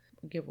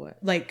 Give what?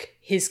 Like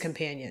his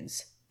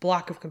companions.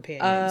 Block of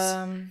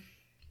companions.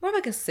 More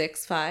like a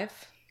 6.5.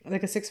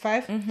 Like a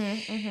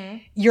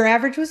 6.5? Your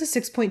average was a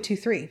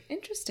 6.23.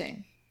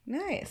 Interesting.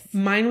 Nice.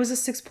 Mine was a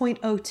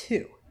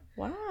 6.02.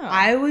 Wow.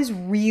 I was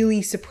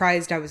really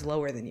surprised I was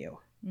lower than you.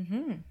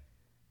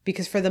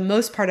 Because for the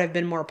most part, I've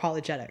been more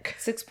apologetic.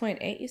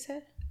 6.8, you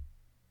said?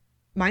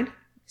 Mine?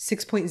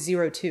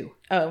 6.02.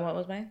 Oh, and what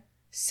was mine?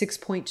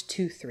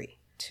 6.23.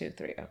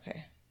 2.3.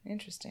 Okay.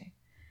 Interesting.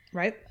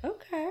 Right?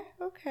 Okay.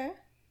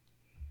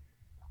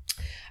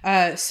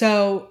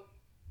 So,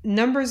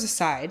 numbers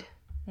aside,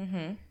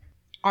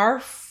 our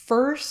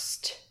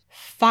first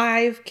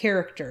 5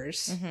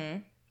 characters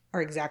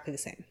are exactly the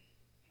same.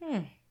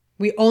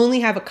 We only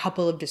have a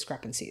couple of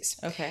discrepancies.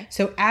 Okay.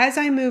 So, as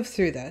I move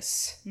through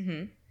this,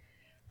 I'm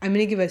going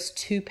to give us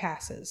 2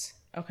 passes.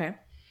 Okay.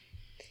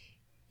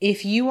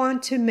 If you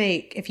want to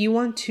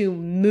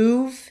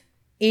move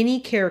any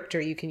character,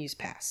 you can use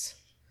pass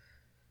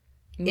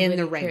in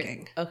the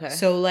ranking. Okay.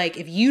 So, like,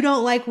 if you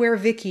don't like where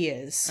Vicky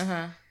is,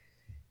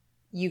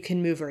 you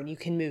can move her, and you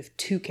can move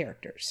 2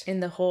 characters in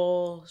the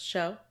whole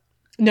show.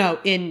 No,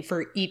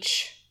 for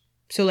each.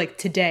 So, like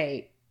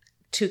today,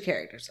 2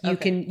 characters.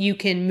 You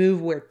can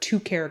move where 2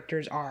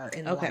 characters are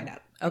in the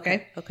lineup.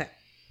 Okay.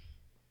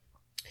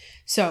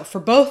 So for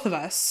both of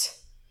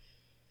us,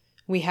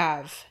 we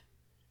have.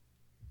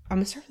 I'm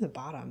gonna start from the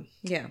bottom.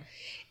 Yeah.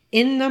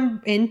 In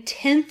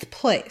 10th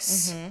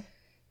place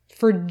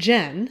for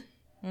Jen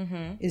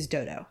is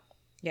Dodo.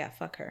 Yeah,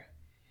 fuck her.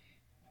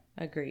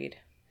 Agreed.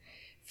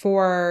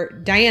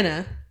 For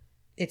Diana,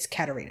 it's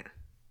Katarina.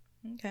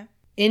 Okay.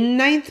 In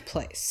 9th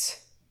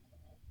place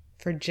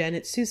for Jen,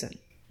 it's Susan.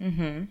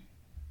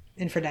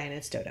 And for Diana,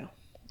 it's Dodo.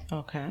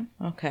 Okay.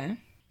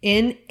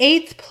 In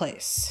 8th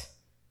place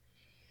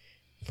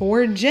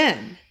for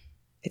Jen,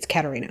 it's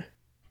Katarina.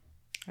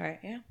 All right.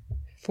 Yeah.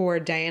 For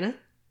Diana,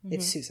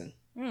 it's Susan.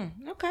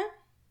 Okay.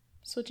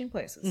 Switching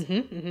places.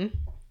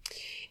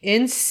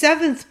 In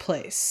 7th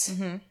place,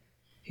 who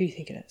do you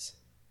think it is?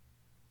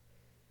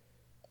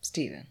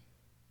 Steven.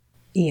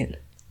 Ian.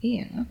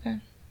 Okay.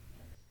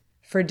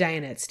 For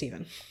Diana, it's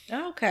Steven.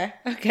 Okay.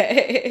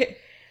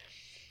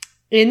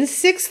 In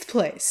 6th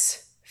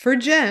place for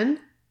Jen,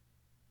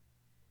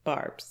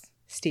 Barb's.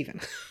 Steven.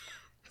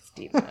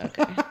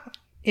 Okay.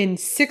 In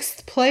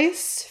 6th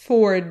place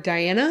for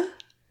Diana,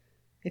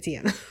 it's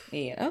Ian.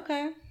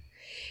 Okay.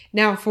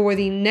 Now, for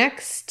the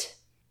next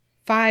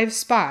 5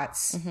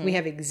 spots, we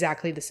have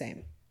exactly the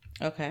same.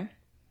 Okay.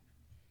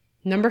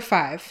 Number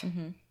 5.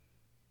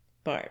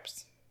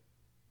 Barb's.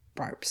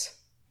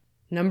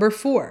 Number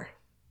 4.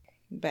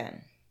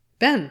 Ben,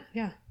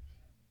 yeah.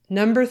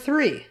 Number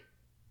 3.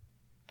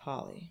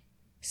 Polly.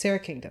 Sarah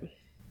Kingdom.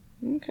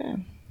 Okay.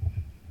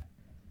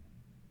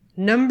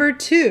 Number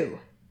 2.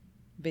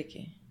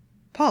 Vicky.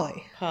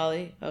 Polly.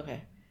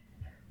 Okay.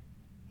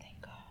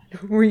 Thank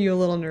God. Were you a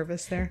little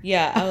nervous there?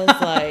 Yeah, I was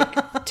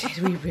like, did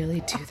we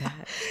really do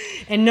that?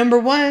 And number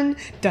 1,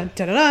 dun,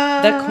 dun,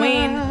 dun,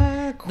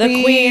 dun,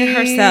 the queen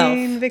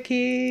herself.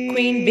 Vicky.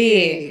 Queen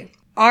B.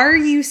 Are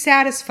you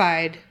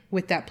satisfied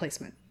with that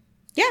placement?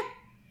 Yeah.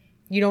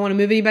 You don't want to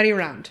move anybody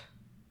around?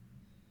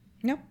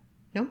 No.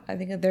 I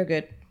think they're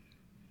good.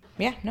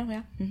 Yeah.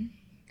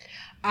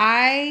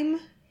 I'm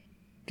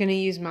going to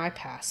use my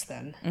pass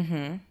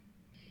then.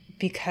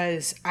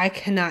 Because I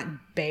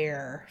cannot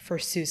bear for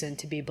Susan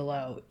to be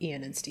below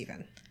Ian and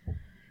Steven.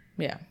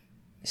 Yeah.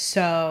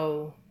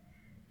 So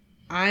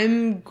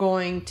I'm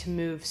going to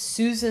move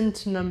Susan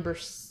to number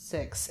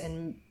 6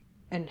 and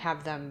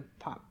have them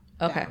pop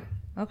down.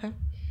 Okay.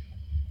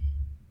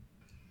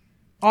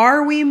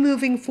 Are we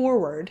moving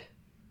forward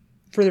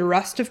for the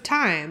rest of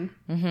time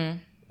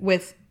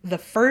with the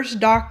first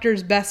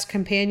Doctor's best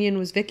companion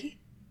was Vicky?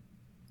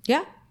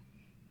 Yeah.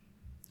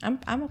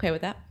 I'm okay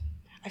with that.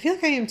 I feel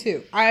like I am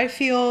too.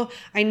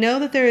 I know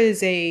that there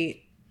is if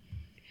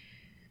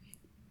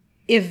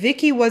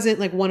Vicky wasn't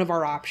like one of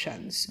our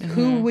options,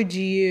 who would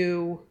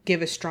you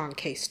give a strong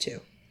case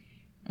to?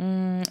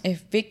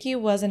 If Vicky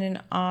wasn't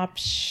an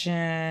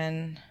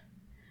option,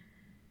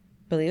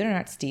 believe it or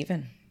not,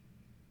 Steven.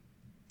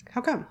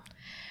 How come?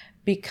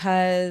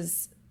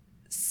 Because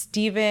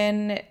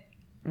Steven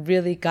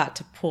really got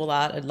to pull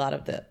out a lot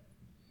of the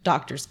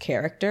Doctor's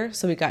character.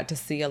 So we got to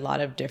see a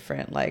lot of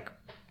different,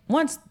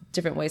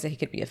 different ways that he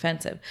could be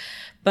offensive.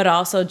 But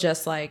also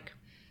just like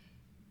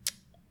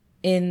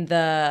in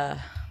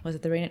was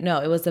it the rain? No,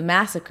 it was the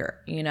massacre,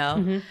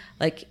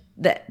 Like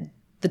the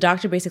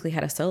Doctor basically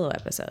had a solo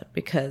episode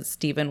because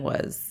Steven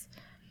was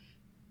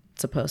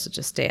supposed to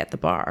just stay at the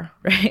bar,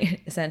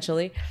 right?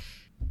 Essentially.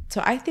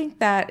 So I think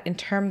that in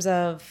terms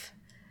of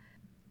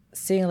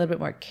seeing a little bit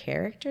more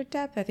character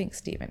depth, I think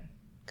Steven,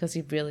 because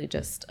he really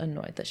just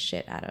annoyed the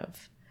shit out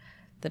of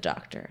the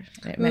Doctor.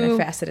 And it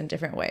manifested in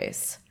different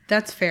ways.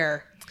 That's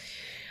fair.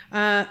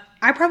 I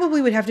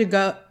probably would have to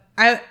go.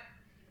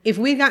 if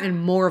we'd gotten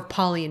more of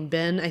Polly and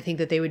Ben, I think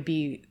that they would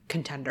be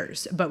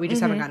contenders, but we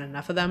just haven't gotten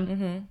enough of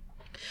them.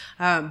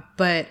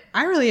 But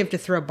I really have to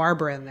throw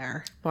Barbara in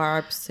there.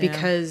 Barb's,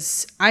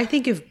 because I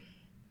think if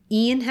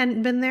Ian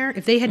hadn't been there,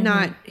 if they had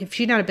not, if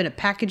she'd not have been a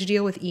package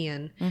deal with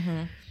Ian,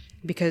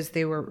 because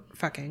they were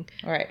fucking,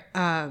 right,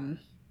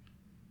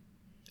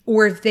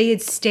 or if they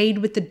had stayed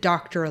with the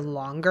doctor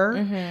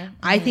longer,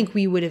 I think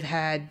we would have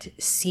had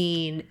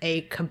seen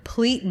a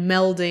complete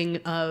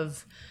melding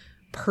of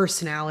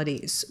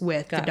personalities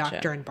with the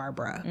doctor and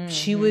Barbara.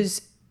 She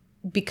was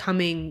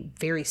becoming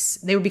they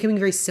were becoming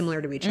very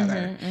similar to each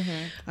other.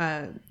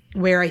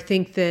 Where I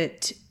think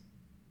that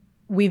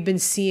we've been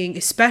seeing,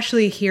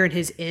 especially here in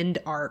his end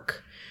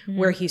arc,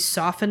 where he's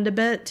softened a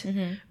bit,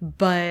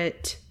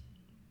 but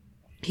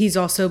he's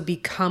also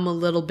become a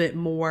little bit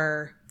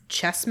more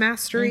chess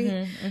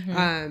mastery,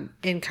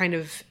 and kind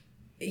of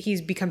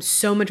he's become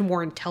so much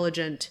more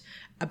intelligent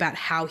about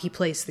how he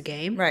plays the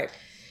game. Right.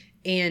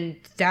 And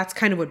that's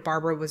kind of what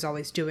Barbara was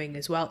always doing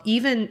as well.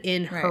 Even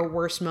in her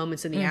worst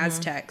moments in the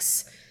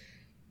Aztecs,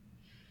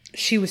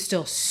 she was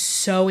still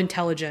so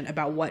intelligent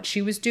about what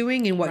she was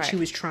doing and what she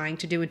was trying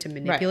to do and to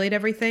manipulate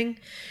everything.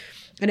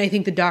 And I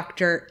think the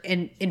doctor,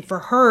 and for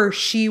her,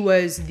 she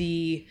was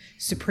the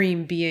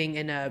supreme being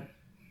in a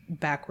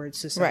backwards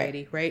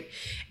society, right?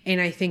 And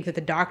I think that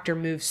the doctor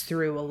moves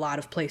through a lot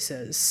of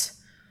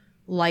places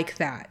like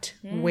that,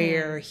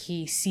 where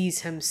he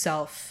sees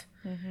himself...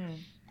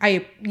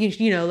 I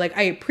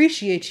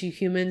appreciate you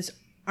humans.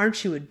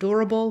 Aren't you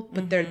adorable?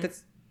 But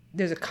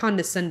there's a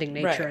condescending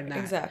nature in that.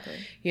 Exactly.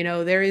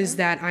 There is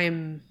that I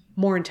am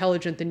more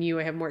intelligent than you.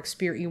 I have more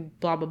experience,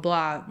 blah, blah,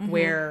 blah,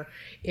 where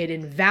it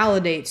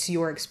invalidates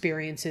your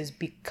experiences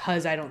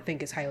because I don't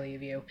think as highly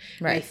of you.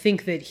 Right. And I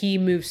think that he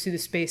moves through the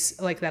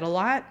space like that a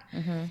lot.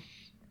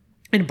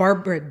 And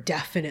Barbara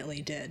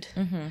definitely did.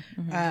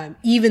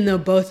 Even though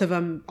both of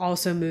them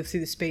also move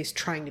through the space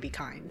trying to be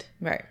kind.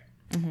 Right.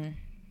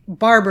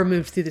 Barbara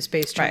moved through the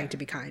space trying to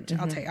be kind.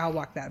 I'll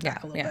walk that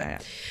back a little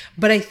bit.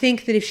 But I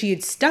think that if she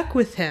had stuck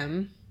with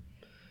him,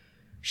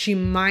 she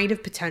might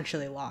have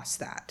potentially lost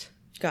that.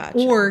 Gotcha.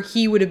 Or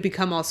he would have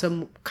become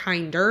also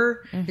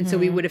kinder. And so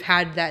we would have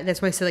had that.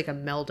 That's why I say like a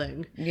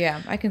melding.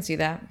 Yeah, I can see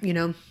that.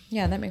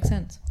 Yeah, that makes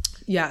sense.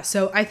 Yeah.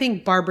 So I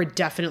think Barbara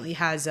definitely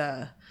has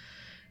a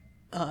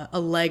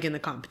leg in the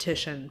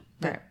competition.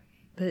 But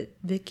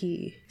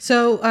Vicky.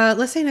 So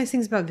let's say nice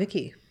things about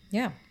Vicky.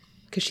 Yeah.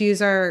 Because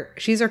she's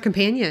our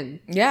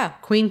companion. Yeah.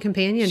 Queen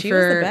companion she for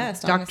was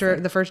the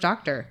best, the first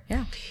Doctor.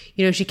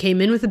 Yeah. She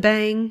came in with a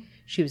bang.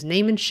 She was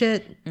naming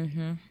shit.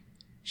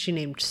 She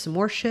named some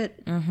more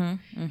shit.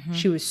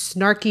 She was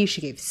snarky. She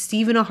gave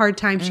Steven a hard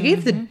time. She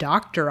gave the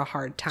Doctor a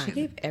hard time. She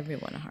gave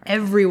everyone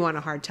a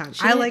hard time.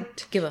 I liked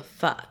to give a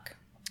fuck.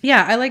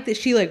 Yeah, I like that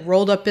she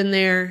rolled up in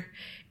there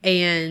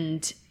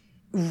and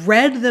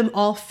read them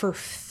all for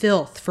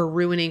filth for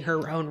ruining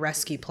her own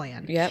rescue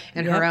plan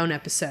and her own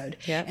episode.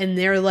 And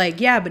they're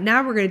like, yeah, but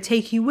now we're going to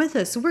take you with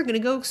us. So we're going to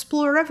go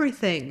explore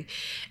everything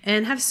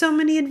and have so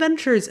many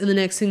adventures. And the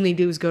next thing they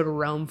do is go to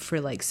Rome for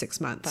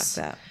 6 months.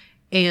 Fuck that.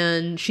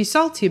 And she's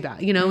salty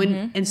about it,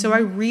 and so I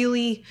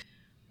really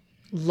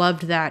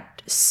loved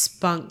that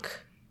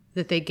spunk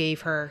that they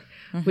gave her,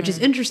 which is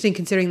interesting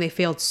considering they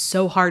failed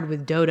so hard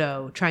with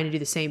Dodo trying to do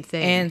the same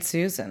thing. And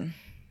Susan.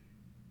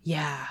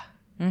 Yeah.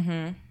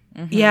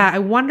 Yeah, I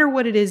wonder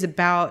what it is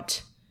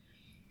about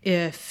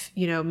if,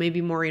 maybe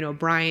Maureen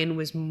O'Brien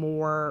was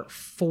more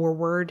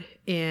forward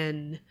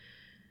in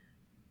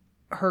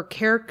her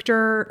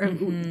character.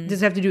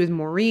 Does it have to do with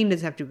Maureen?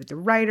 Does it have to do with the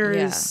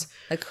writers?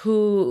 Yeah.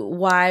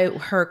 Why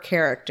her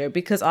character?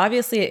 Because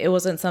obviously it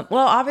wasn't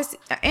obviously,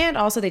 and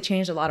also they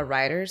changed a lot of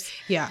writers.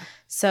 Yeah.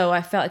 So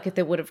I felt like if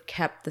they would have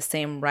kept the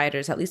same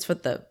writers, at least for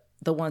the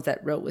ones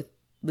that wrote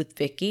with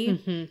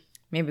Vicky,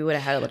 maybe we would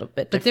have had a little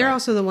bit different. But they're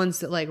also the ones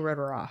that wrote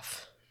her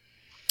off.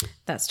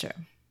 That's true.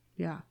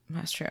 Yeah,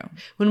 that's true.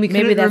 When we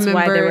maybe that's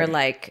why they were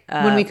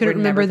when we couldn't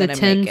remember the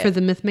 10 for the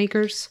myth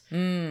makers,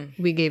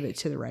 we gave it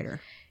to the writer.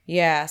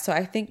 Yeah, so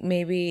I think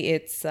maybe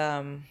it's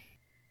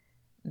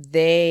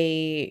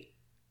they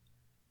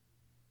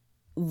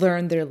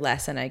learned their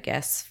lesson, I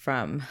guess,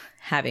 from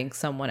having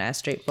someone as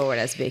straightforward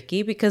as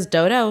Vicky, because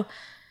Dodo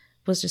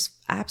was just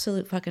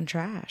absolute fucking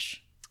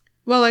trash.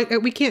 Well,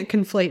 we can't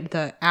conflate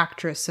the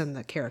actress and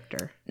the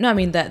character. No, I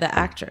mean the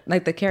actor,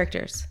 the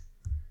characters.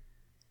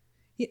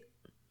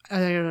 I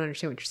don't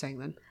understand what you're saying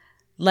then.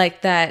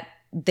 That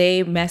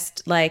they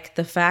messed,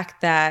 the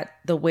fact that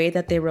the way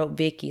that they wrote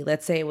Vicky,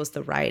 let's say it was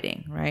the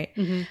writing, right?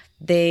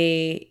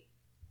 They,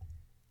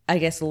 I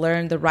guess,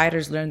 the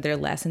writers learned their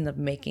lesson of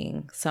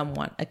making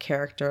someone a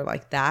character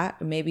like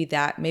that.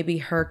 Maybe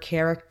her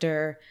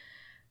character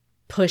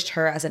pushed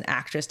her as an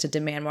actress to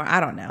demand more. I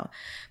don't know.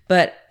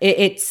 But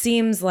it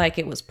seems like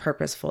it was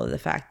purposeful, the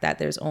fact that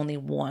there's only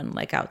one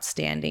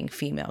outstanding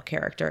female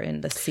character in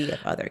the sea of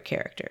other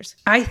characters.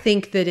 I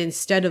think that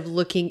instead of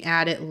looking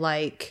at it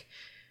like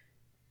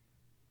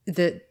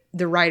the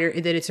writer,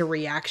 that it's a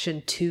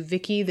reaction to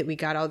Vicky, that we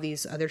got all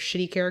these other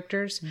shitty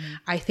characters,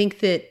 I think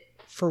that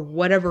for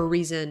whatever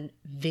reason,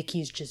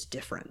 Vicky's just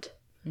different.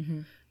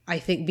 I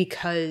think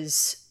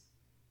because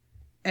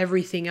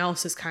everything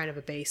else is kind of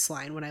a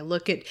baseline when I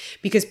look at,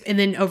 and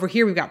then over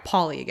here we've got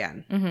Polly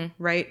again,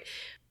 right?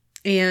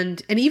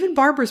 And even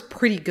Barbara's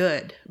pretty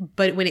good,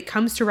 but when it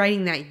comes to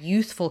writing that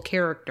youthful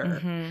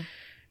character,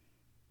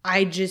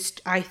 I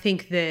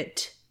think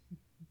that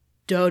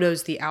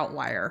Dodo's the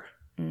outlier,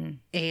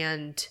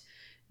 and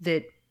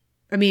that,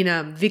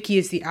 Vicky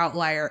is the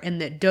outlier,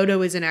 and that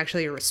Dodo isn't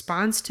actually a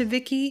response to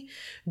Vicky.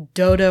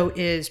 Dodo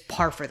is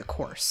par for the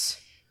course.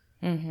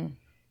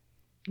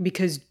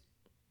 Because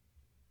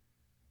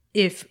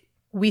if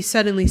we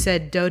suddenly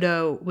said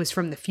Dodo was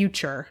from the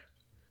future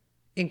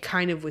and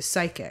kind of was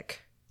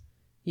psychic,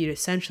 you'd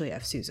essentially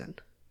have Susan.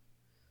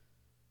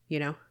 You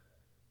know?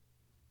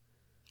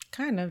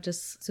 Kind of.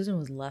 Just Susan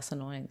was less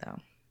annoying, though.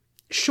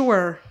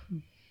 Sure.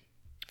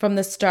 From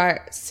the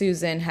start,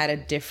 Susan had a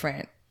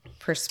different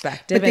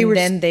perspective,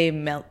 then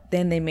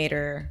they made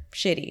her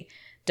shitty.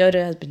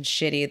 Dodo has been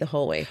shitty the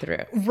whole way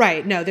through.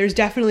 Right. No, there's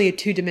definitely a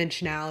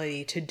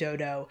two-dimensionality to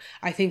Dodo.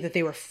 I think that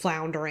they were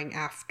floundering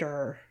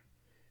after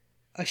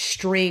a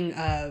string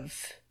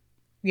of,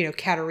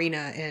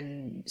 Katarina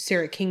and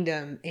Sarah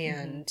Kingdom,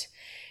 and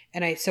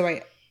I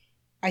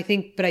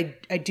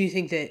do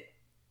think that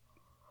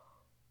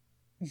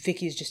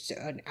Vicky's just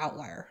an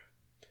outlier.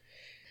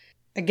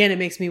 Again, it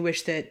makes me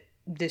wish that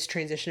this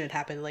transition had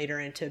happened later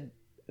into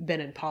Ben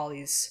and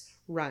Polly's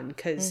run,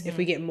 because if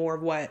we get more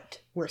of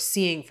what we're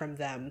seeing from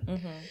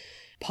them,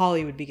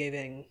 Polly would be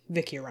giving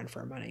Vicky a run for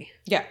her money.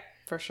 Yeah,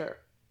 for sure.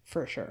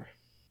 For sure.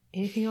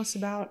 Anything else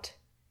about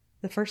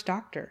the First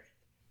Doctor?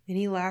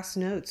 Any last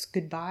notes?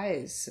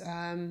 Goodbyes?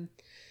 No,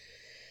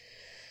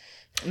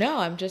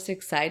 I'm just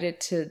excited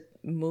to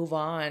move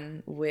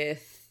on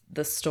with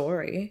the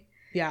story.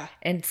 Yeah.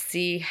 And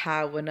see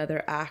how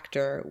another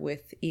actor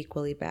with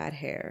equally bad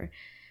hair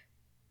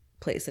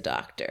plays a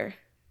doctor.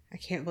 I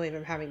can't believe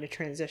I'm having to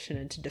transition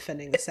into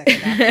defending the second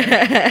Doctor.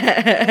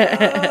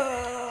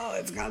 Oh,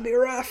 it's gonna be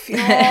rough, y'all.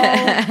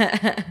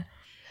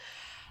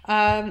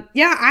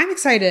 Yeah, I'm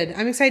excited.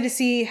 I'm excited to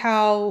see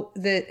how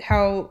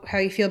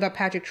you feel about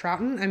Patrick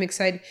Troughton. I'm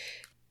excited.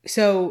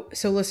 So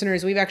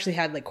listeners, we've actually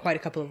had like quite a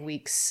couple of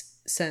weeks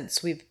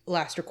since we've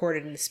last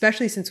recorded, and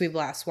especially since we've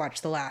last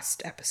watched the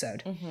last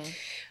episode.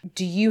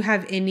 Do you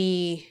have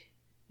any,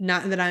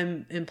 not that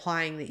I'm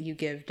implying that you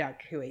give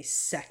Doctor Who a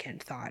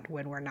second thought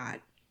when we're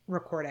not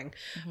recording,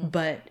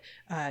 but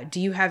do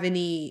you have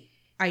any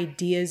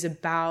ideas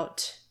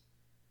about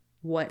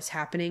what's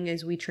happening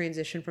as we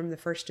transition from the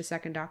first to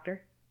second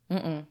Doctor?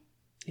 You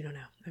don't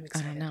know. I'm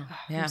excited. I don't know.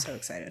 I'm so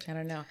excited. I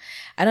don't know.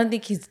 I don't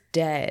think he's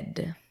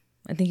dead.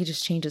 I think he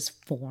just changes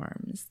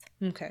forms.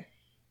 Okay.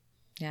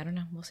 Yeah, I don't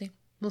know. We'll see.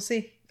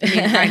 I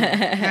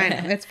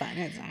know. It's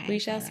fine. We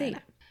shall see.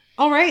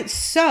 All right.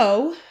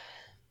 So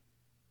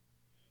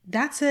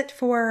that's it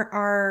for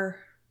our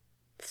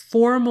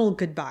formal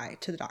goodbye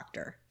to the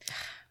Doctor.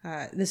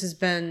 This has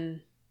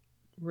been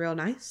real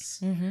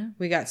nice.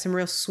 We got some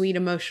real sweet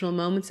emotional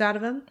moments out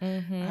of him.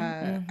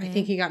 I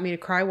think he got me to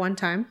cry one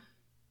time.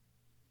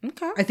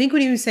 Okay. I think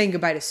when he was saying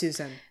goodbye to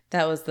Susan.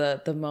 That was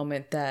the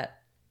moment that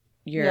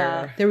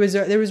there was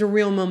a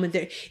real moment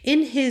there.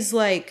 In his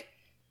like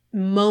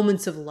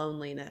moments of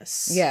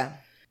loneliness. Yeah.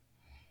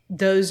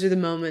 Those are the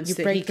moments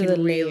that he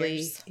can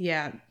really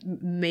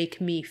make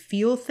me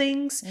feel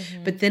things.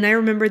 But then I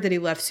remembered that he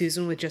left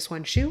Susan with just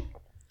one shoe.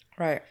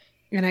 Right.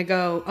 And I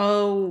go,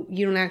 oh,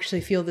 you don't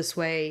actually feel this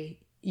way.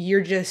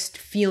 You're just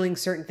feeling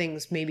certain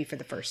things maybe for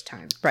the first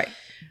time. Right.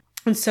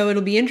 And so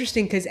it'll be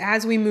interesting because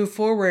as we move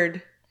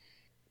forward,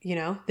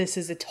 this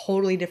is a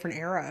totally different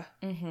era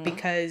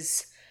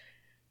because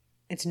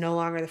it's no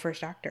longer the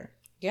First Doctor.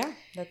 Yeah,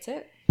 that's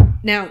it.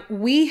 Now,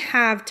 we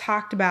have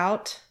talked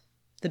about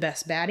the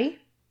best baddie,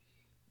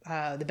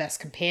 the best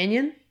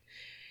companion,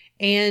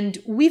 and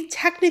we've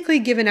technically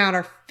given out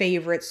our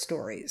favorite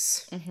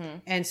stories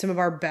and some of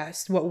our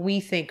best, what we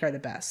think are the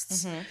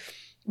best.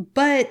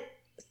 But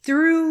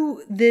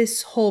through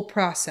this whole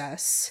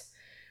process,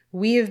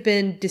 we have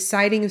been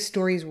deciding if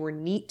stories were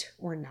neat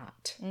or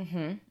not.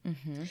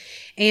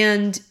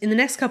 And in the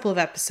next couple of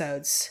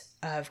episodes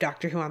of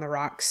Doctor Who on the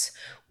Rocks,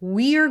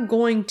 we are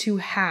going to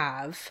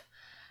have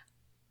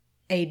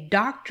a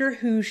Doctor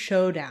Who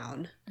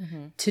showdown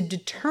to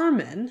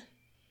determine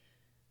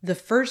the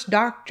First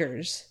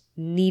Doctor's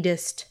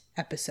neatest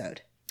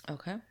episode.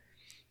 Okay.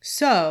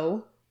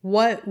 So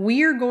what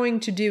we are going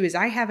to do is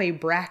I have a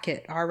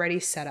bracket already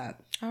set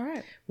up. All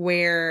right.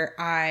 Where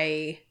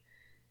I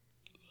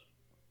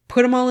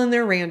put them all in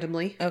there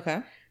randomly.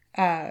 Okay.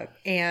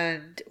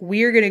 And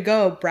we're going to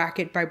go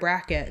bracket by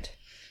bracket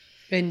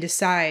and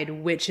decide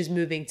which is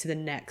moving to the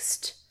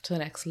next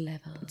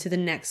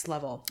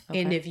level. Okay.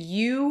 And if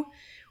you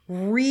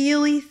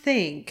really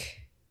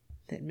think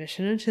that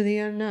Mission into the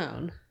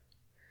Unknown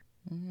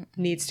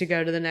needs to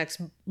go to the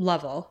next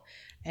level,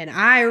 and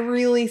I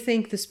really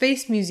think the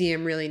Space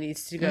Museum really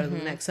needs to go to the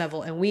next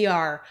level, and we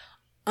are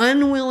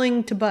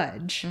unwilling to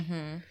budge,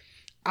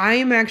 I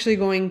am actually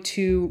going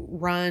to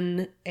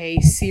run a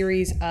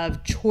series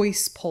of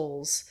choice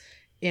polls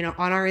on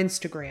our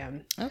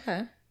Instagram.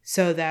 Okay.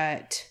 So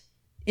that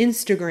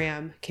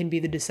Instagram can be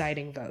the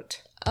deciding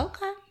vote.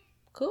 Okay,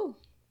 cool.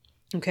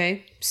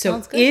 Okay,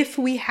 so if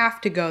we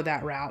have to go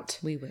that route,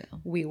 we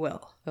will. We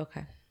will.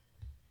 Okay.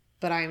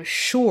 But I am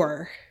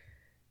sure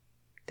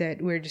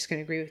that we're just going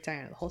to agree with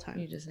Diana the whole time.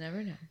 You just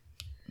never know.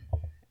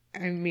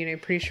 I mean, I'm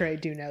pretty sure I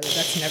do know that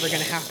that's never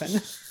going to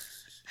happen.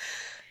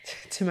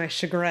 To my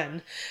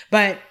chagrin.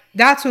 But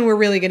that's when we're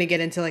really going to get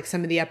into like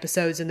some of the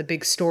episodes and the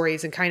big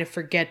stories and kind of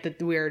forget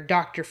that we're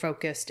doctor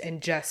focused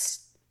and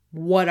just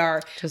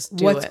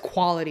what's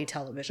quality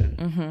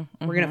television.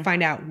 We're going to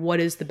find out what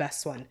is the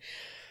best one.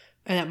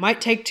 And it might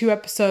take 2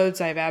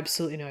 episodes. I have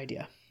absolutely no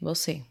idea. We'll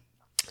see.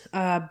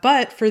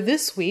 But for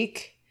this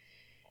week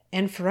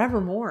and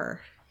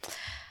forevermore.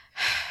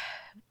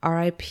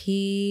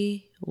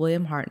 R.I.P.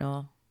 William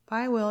Hartnell.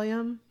 Bye,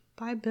 William.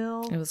 Bye,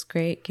 Bill. It was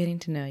great getting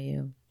to know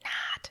you.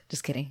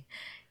 Just kidding.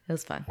 It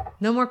was fun.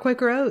 No more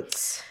Quaker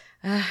Oats.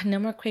 No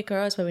more Quaker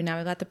Oats, but now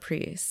we got the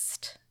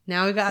priest.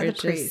 Now we got the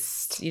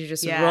priest. You're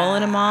just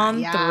rolling them on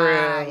through.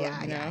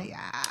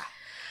 Yeah.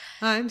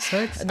 I'm so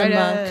excited.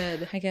 The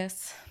monk, I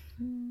guess.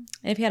 And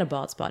if he had a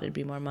bald spot, it'd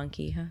be more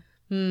monkey, huh?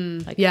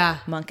 Like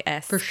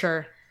monk-esque. For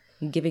sure.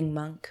 Giving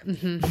monk.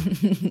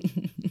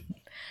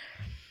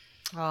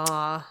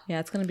 Aw. Yeah,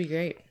 it's going to be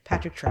great.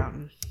 Patrick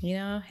Troughton. You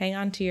know, hang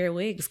on to your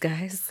wigs,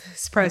 guys.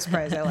 Surprise,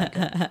 surprise. I like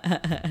it.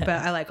 But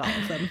I like all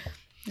of them.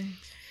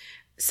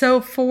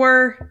 So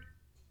for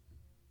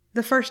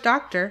the first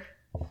Doctor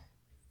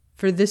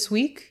for this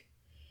week.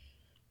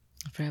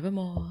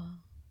 Forevermore.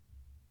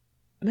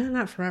 No,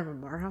 not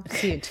forevermore. I'll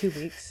see you in 2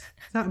 weeks.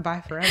 It's not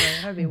bye forever.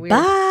 That'd be weird.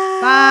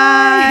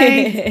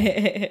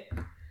 Bye.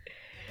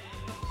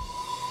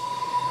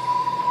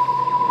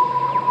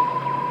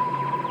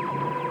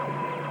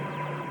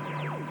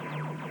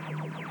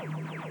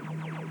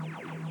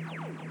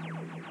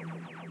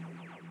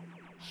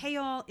 Hey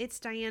y'all, it's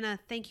Diana.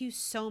 Thank you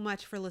so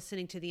much for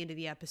listening to the end of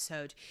the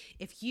episode.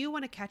 If you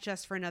want to catch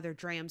us for another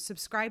dram,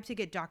 subscribe to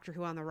get Doctor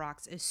Who on the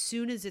Rocks as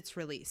soon as it's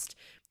released.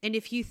 And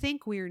if you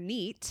think we're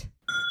neat,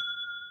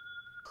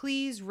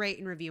 please rate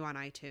and review on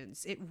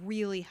iTunes. It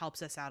really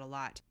helps us out a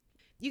lot.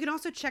 You can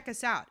also check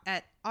us out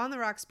at On The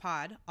Rocks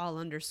Pod, all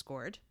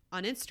underscored,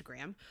 on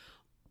Instagram.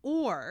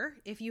 Or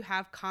if you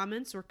have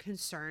comments or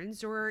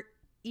concerns or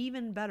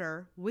even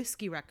better,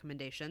 whiskey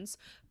recommendations,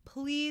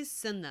 please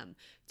send them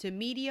to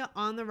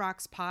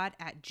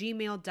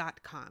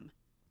mediaontherockspod@gmail.com.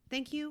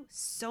 Thank you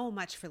so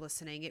much for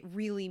listening. It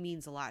really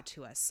means a lot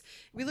to us.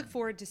 We look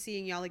forward to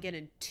seeing y'all again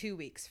in 2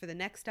 weeks for the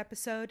next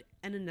episode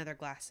and another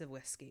glass of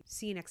whiskey.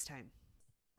 See you next time.